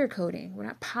not sugarcoating, we're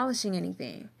not polishing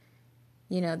anything.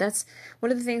 That's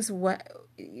one of the things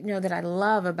that I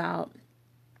love about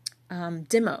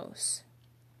demos.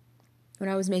 When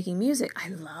I was making music, I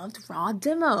loved raw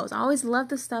demos. I always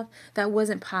loved the stuff that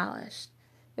wasn't polished.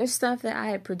 There's stuff that I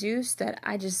had produced that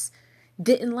I just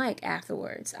didn't like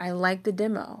afterwards. I liked the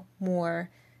demo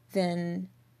more than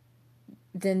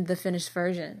the finished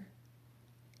version.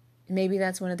 Maybe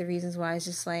that's one of the reasons why it's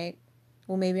just like,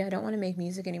 well, maybe I don't want to make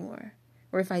music anymore.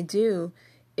 Or if I do,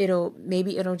 it'll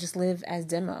just live as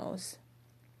demos.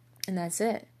 And that's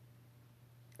it.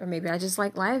 Or maybe I just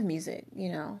like live music,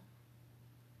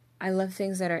 I love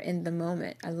things that are in the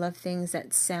moment. I love things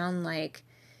that sound like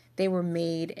they were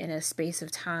made in a space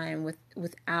of time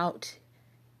without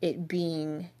it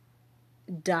being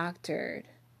doctored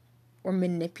or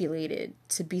manipulated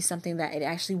to be something that it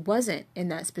actually wasn't in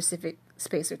that specific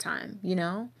space or time,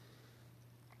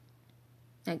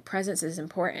 Presence is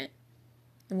important.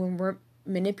 And when we're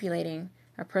manipulating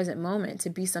a present moment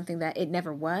to be something that it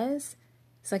never was,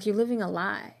 it's like you're living a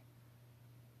lie.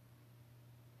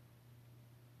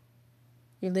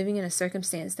 You're living in a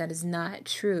circumstance that is not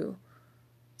true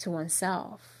to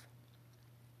oneself.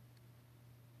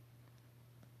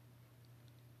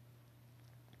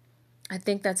 I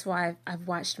think that's why I've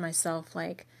watched myself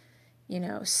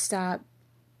stop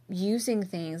using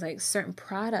things like certain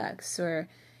products or,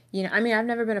 I've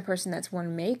never been a person that's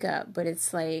worn makeup, but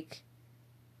it's like,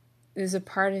 there's a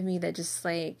part of me that just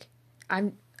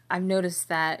I I've noticed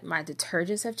that my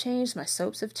detergents have changed, my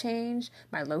soaps have changed,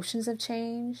 my lotions have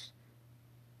changed.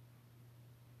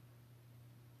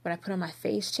 What I put on my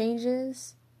face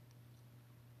changes.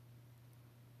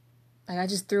 Like, I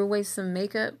just threw away some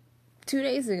makeup 2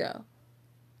 days ago.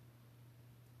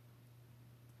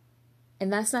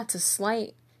 And that's not to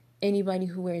slight anybody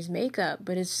who wears makeup,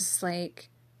 but it's just like,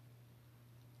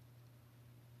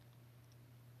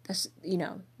 that's, you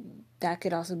know, that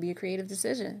could also be a creative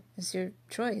decision. It's your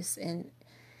choice and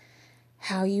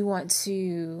how you want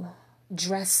to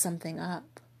dress something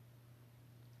up.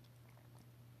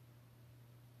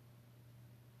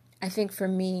 I think for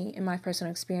me, in my personal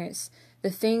experience,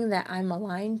 the thing that I'm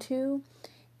aligned to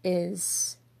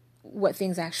is what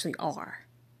things actually are.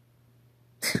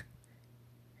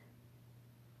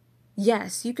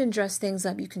 Yes, you can dress things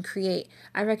up, you can create.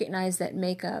 I recognize that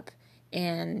makeup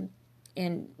and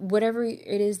whatever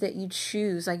it is that you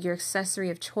choose, like your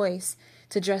accessory of choice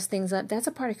to dress things up, that's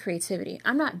a part of creativity.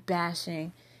 I'm not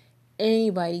bashing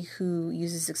anybody who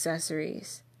uses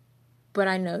accessories. But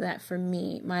I know that for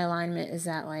me, my alignment is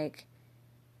that, like,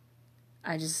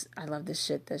 I love this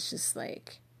shit that's just,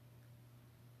 like,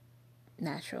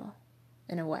 natural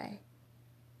in a way.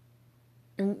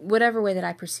 In whatever way that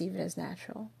I perceive it as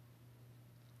natural.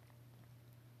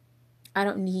 I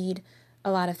don't need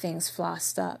a lot of things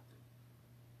flossed up.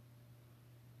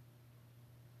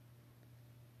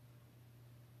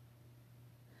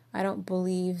 I don't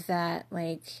believe that,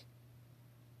 like,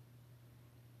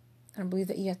 I don't believe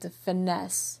that you have to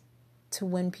finesse to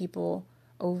win people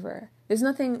over. There's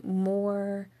nothing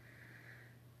more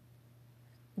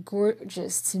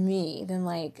gorgeous to me than,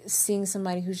 like, seeing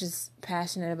somebody who's just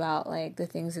passionate about, like, the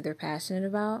things that they're passionate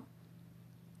about.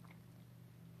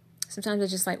 Sometimes I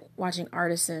just like watching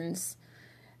artisans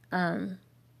in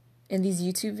these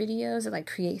YouTube videos that, like,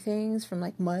 create things from,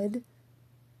 like, mud.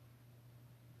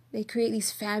 They create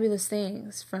these fabulous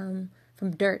things from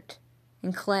dirt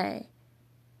and clay.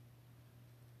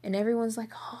 And everyone's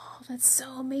like, oh, that's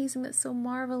so amazing. That's so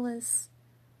marvelous.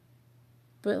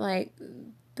 But, like,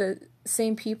 the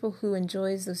same people who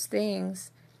enjoys those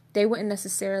things, they wouldn't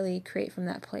necessarily create from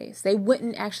that place. They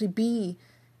wouldn't actually be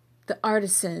the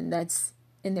artisan that's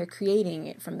in there creating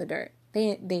it from the dirt.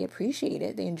 They appreciate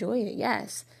it. They enjoy it,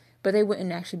 yes. But they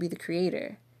wouldn't actually be the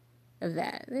creator of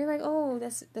that. They're like, oh,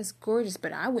 that's gorgeous,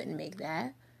 but I wouldn't make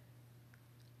that.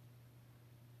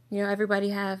 You know, everybody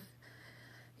has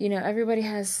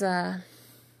their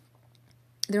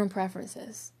own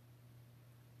preferences.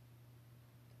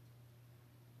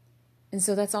 And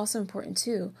so that's also important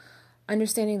too.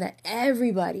 Understanding that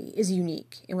everybody is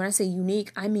unique. And when I say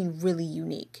unique, I mean really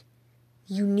unique.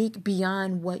 Unique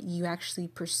beyond what you actually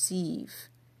perceive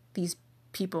these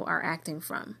people are acting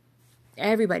from.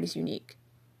 Everybody's unique.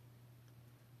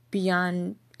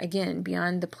 Beyond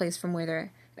the place from where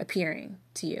they're appearing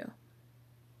to you.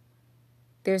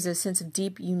 There's a sense of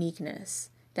deep uniqueness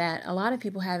that a lot of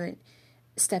people haven't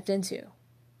stepped into,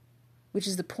 which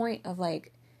is the point of,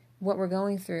 like, what we're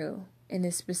going through in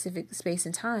this specific space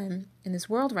and time in this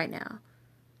world right now.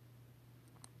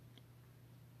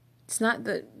 It's not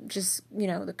the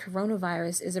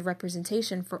coronavirus is a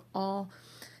representation for all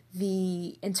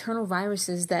the internal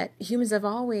viruses that humans have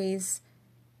always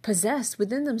possessed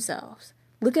within themselves.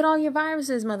 Look at all your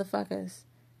viruses, motherfuckers.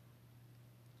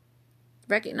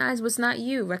 Recognize what's not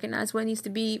you. Recognize what needs to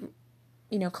be,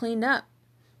 cleaned up,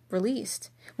 released.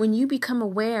 When you become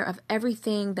aware of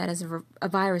everything that is a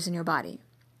virus in your body,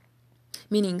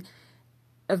 meaning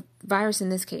a virus in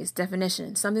this case,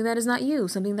 definition, something that is not you,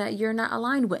 something that you're not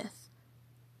aligned with.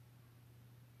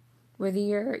 Whether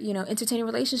you're, entertaining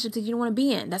relationships that you don't want to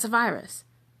be in, that's a virus.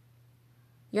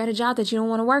 You're at a job that you don't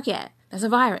want to work at, that's a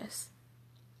virus.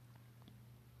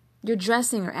 You're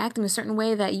dressing or acting a certain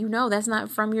way that that's not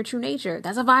from your true nature,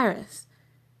 that's a virus.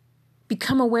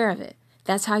 Become aware of it.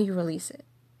 That's how you release it.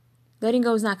 Letting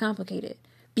go is not complicated.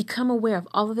 Become aware of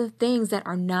all of the things that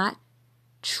are not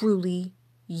truly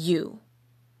you.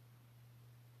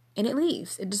 And it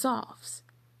leaves, it dissolves.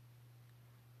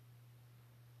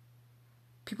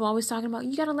 People are always talking about,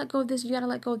 you got to let go of this, you got to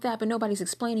let go of that, but nobody's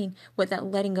explaining what that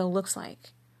letting go looks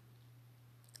like.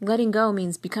 Letting go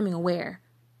means becoming aware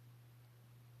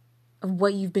of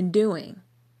what you've been doing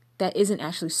that isn't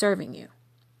actually serving you.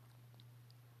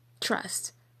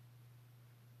 Trust.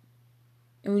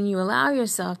 And when you allow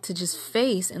yourself to just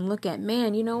face and look at,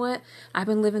 man, you know what? I've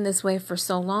been living this way for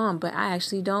so long, but I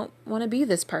actually don't want to be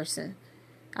this person.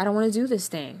 I don't want to do this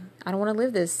thing. I don't want to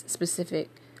live this specific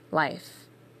life.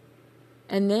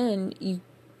 And then you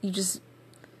just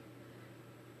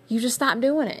stop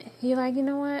doing it. You're like, you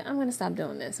know what? I'm going to stop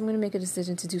doing this. I'm going to make a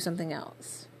decision to do something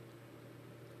else.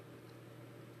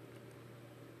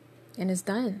 and it's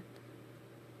done.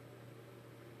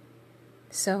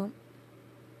 So,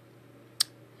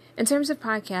 in terms of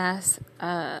podcasts,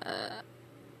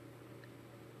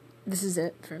 this is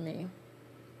it for me.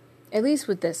 At least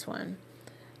with this one.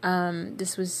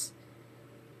 This was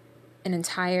an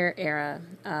entire era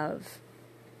of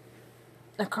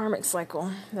a karmic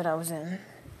cycle that I was in.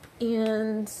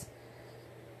 And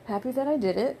happy that I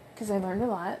did it, because I learned a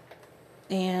lot.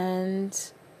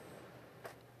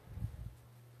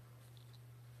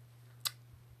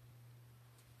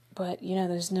 But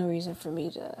there's no reason for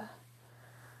me to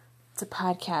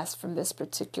podcast from this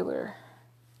particular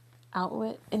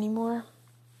outlet anymore.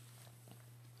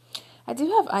 I do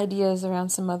have ideas around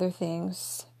some other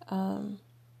things,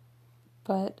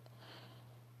 but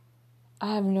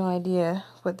I have no idea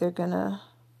what they're gonna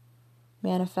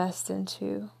manifest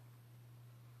into.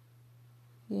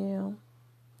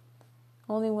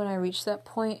 Only when I reach that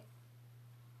point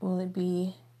will it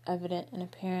be evident and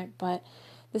apparent, but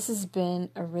this has been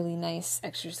a really nice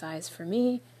exercise for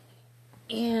me.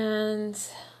 And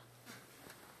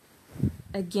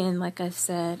again, like I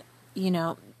said,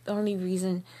 the only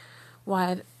reason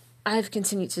why I've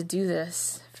continued to do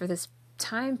this for this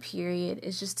time period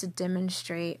is just to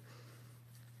demonstrate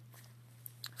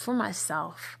for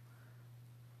myself,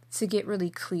 to get really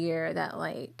clear that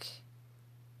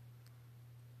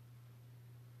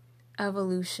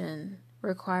evolution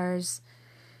requires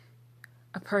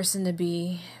a person to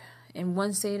be in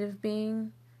one state of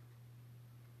being,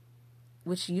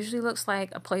 which usually looks like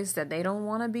a place that they don't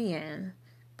want to be in,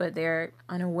 but they're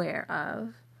unaware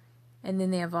of. And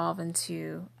then they evolve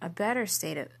into a better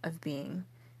state of being,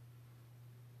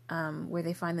 where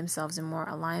they find themselves in more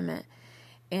alignment.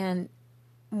 And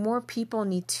more people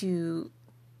need to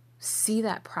see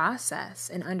that process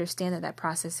and understand that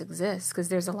process exists, because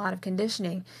there's a lot of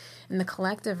conditioning in the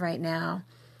collective right now.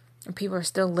 And people are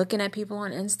still looking at people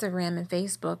on Instagram and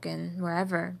Facebook and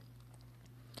wherever.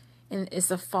 And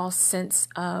it's a false sense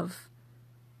of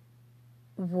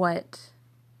what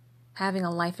having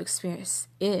a life experience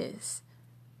is.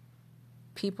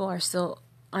 People are still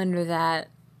under that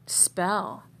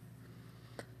spell.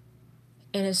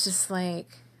 And it's just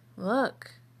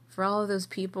look, for all of those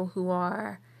people who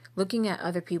are looking at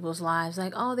other people's lives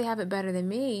oh, they have it better than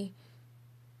me.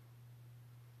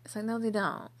 It's no, they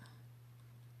don't.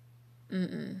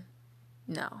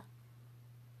 No.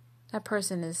 That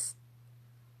person is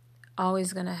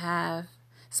always going to have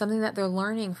something that they're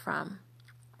learning from.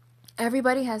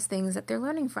 Everybody has things that they're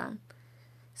learning from.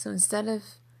 So instead of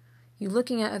you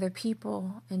looking at other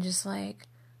people and just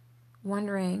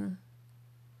wondering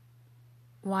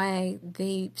why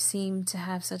they seem to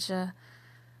have such a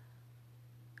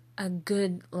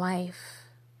good life,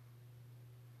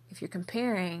 if you're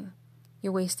comparing,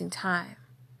 you're wasting time.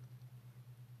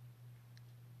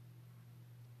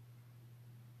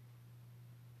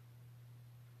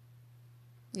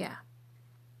 Yeah.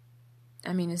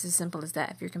 I mean, it's as simple as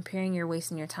that. If you're comparing, you're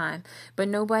wasting your time. But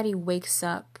nobody wakes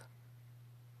up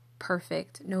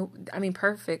perfect.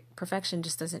 Perfection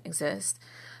just doesn't exist.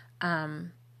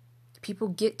 People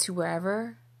get to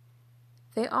wherever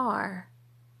they are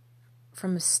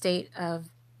from a state of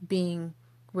being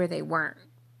where they weren't.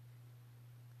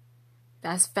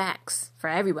 That's facts for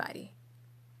everybody.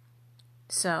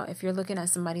 So if you're looking at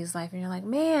somebody's life and you're like,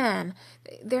 man,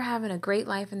 they're having a great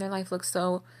life and their life looks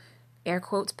so, air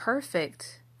quotes,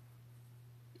 perfect,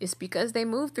 it's because they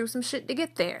moved through some shit to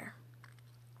get there.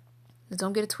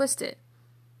 Don't get it twisted.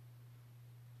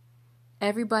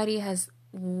 Everybody has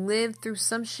lived through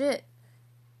some shit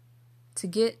to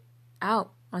get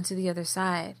out onto the other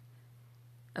side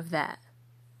of that.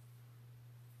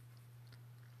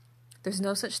 There's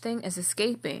no such thing as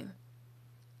escaping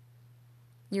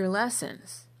your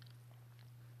lessons.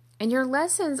 And your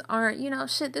lessons aren't,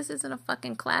 this isn't a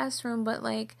fucking classroom, but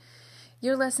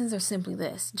your lessons are simply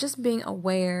this: just being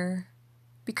aware,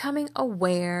 becoming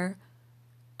aware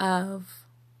of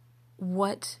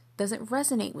what doesn't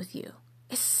resonate with you.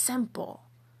 It's simple.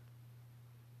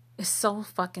 It's so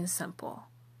fucking simple.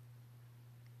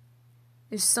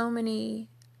 There's so many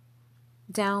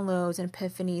downloads and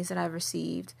epiphanies that I've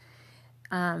received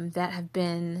that have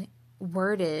been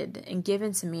worded and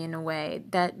given to me in a way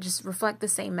that just reflect the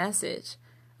same message.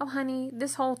 Oh, honey,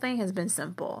 this whole thing has been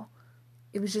simple.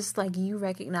 It was just you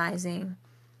recognizing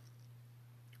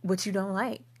what you don't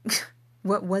like,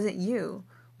 what wasn't you,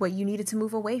 what you needed to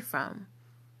move away from,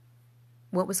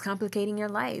 what was complicating your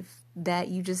life that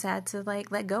you just had to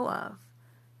let go of.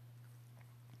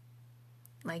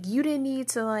 You didn't need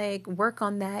to work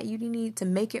on that. You didn't need to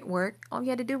make it work. All you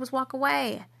had to do was walk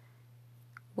away.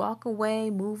 Walk away,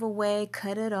 move away,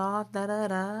 cut it off,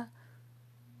 da-da-da.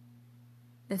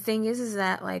 The thing is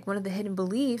that like one of the hidden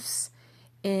beliefs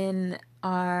in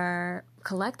our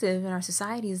collective, in our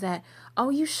society, is that, oh,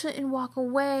 you shouldn't walk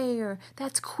away, or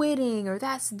that's quitting, or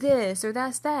that's this, or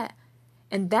that's that.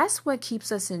 And that's what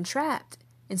keeps us entrapped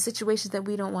in situations that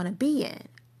we don't want to be in.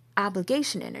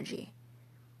 Obligation energy.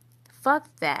 Fuck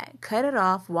that. Cut it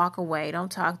off, walk away,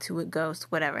 don't talk to it, ghost,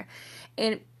 whatever.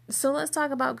 And so let's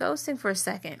talk about ghosting for a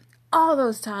second. All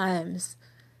those times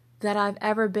that I've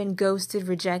ever been ghosted,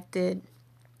 rejected,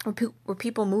 where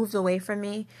people moved away from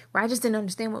me, where I just didn't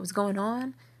understand what was going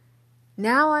on.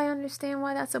 Now I understand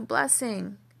why that's a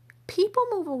blessing. People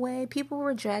move away, people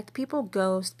reject, people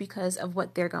ghost because of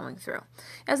what they're going through.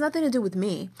 It has nothing to do with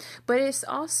me, but it's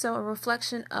also a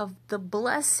reflection of the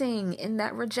blessing in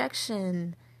that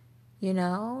rejection. You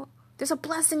know, there's a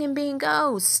blessing in being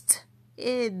ghosted.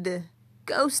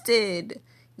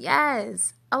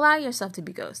 Yes. Allow yourself to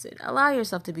be ghosted. Allow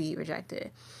yourself to be rejected.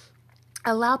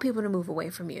 Allow people to move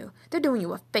away from you. They're doing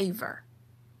you a favor.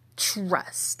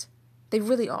 Trust. They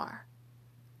really are.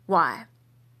 Why?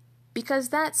 Because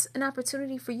that's an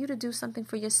opportunity for you to do something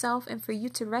for yourself and for you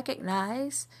to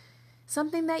recognize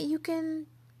something that you can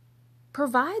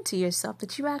provide to yourself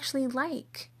that you actually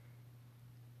like.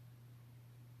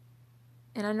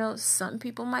 And I know some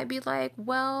people might be like,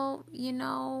 well, you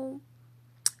know,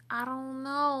 I don't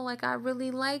know. Like, I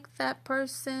really like that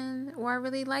person, or I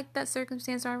really like that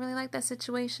circumstance, or I really like that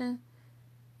situation.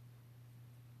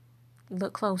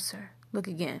 Look closer. Look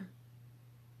again.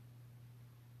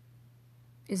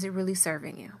 Is it really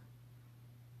serving you?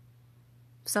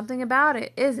 Something about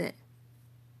it isn't.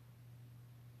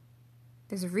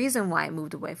 There's a reason why it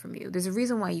moved away from you. There's a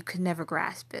reason why you could never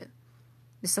grasp it.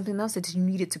 There's something else that you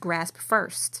needed to grasp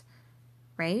first,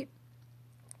 right?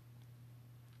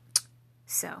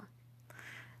 So,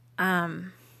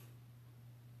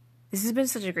 this has been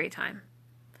such a great time.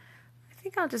 I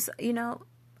think I'll just,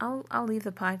 I'll leave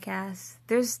the podcast.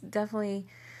 There's definitely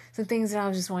some things that I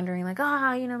was just wondering, like,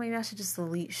 maybe I should just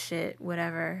delete shit,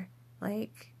 whatever.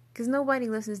 Like, because nobody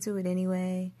listens to it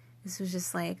anyway. This was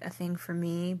just like a thing for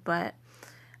me, but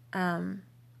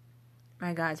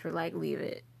my guys were like, leave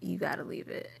it. You gotta leave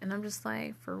it. And I'm just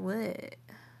like, for what?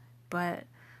 But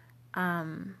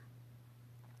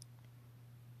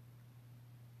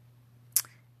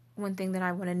one thing that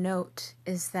I want to note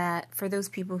is that for those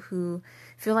people who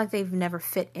feel like they've never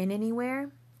fit in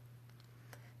anywhere,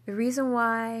 the reason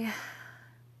why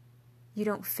you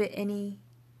don't fit in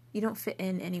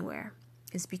anywhere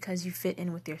is because you fit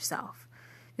in with yourself.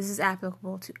 This is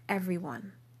applicable to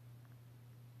everyone.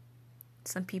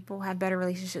 Some people have better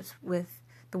relationships with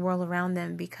the world around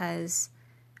them because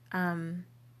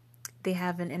they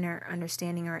have an inner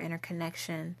understanding or inner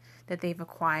connection that they've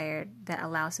acquired that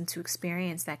allows them to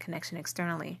experience that connection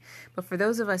externally. But for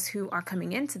those of us who are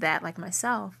coming into that, like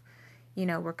myself,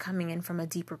 we're coming in from a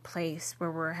deeper place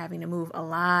where we're having to move a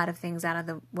lot of things out of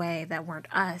the way that weren't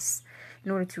us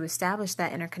in order to establish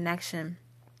that inner connection.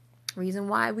 Reason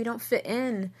why we don't fit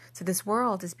in to this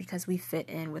world is because we fit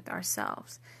in with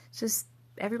ourselves. It's just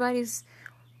everybody's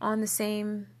on the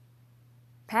same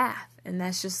path, and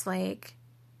that's just like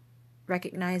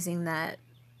recognizing that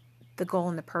the goal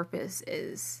and the purpose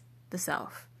is the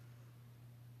self.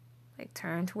 Like,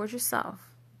 turn towards yourself.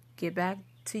 Get back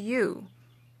to you.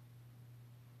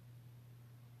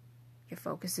 Your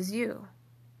focus is you.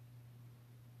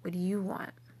 What do you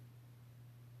want?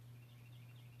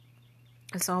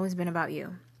 It's always been about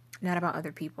you, not about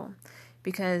other people.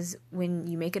 Because when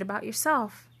you make it about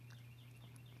yourself,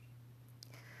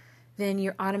 then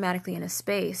you're automatically in a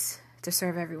space to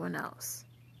serve everyone else.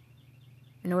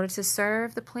 In order to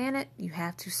serve the planet, you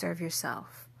have to serve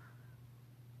yourself.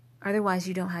 Otherwise,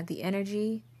 you don't have the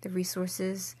energy, the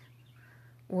resources,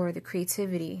 or the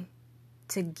creativity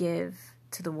to give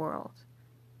to the world.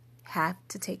 You have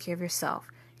to take care of yourself.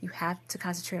 You have to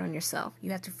concentrate on yourself.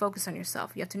 You have to focus on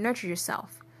yourself. You have to nurture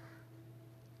yourself.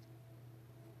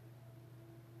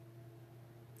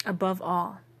 Above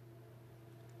all.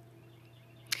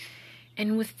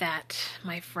 And with that,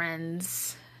 my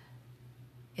friends,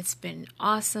 it's been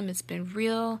awesome. It's been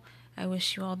real. I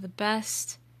wish you all the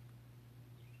best.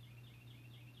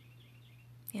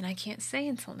 And I can't say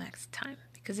until next time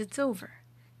because it's over.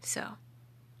 So,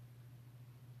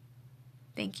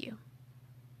 thank you.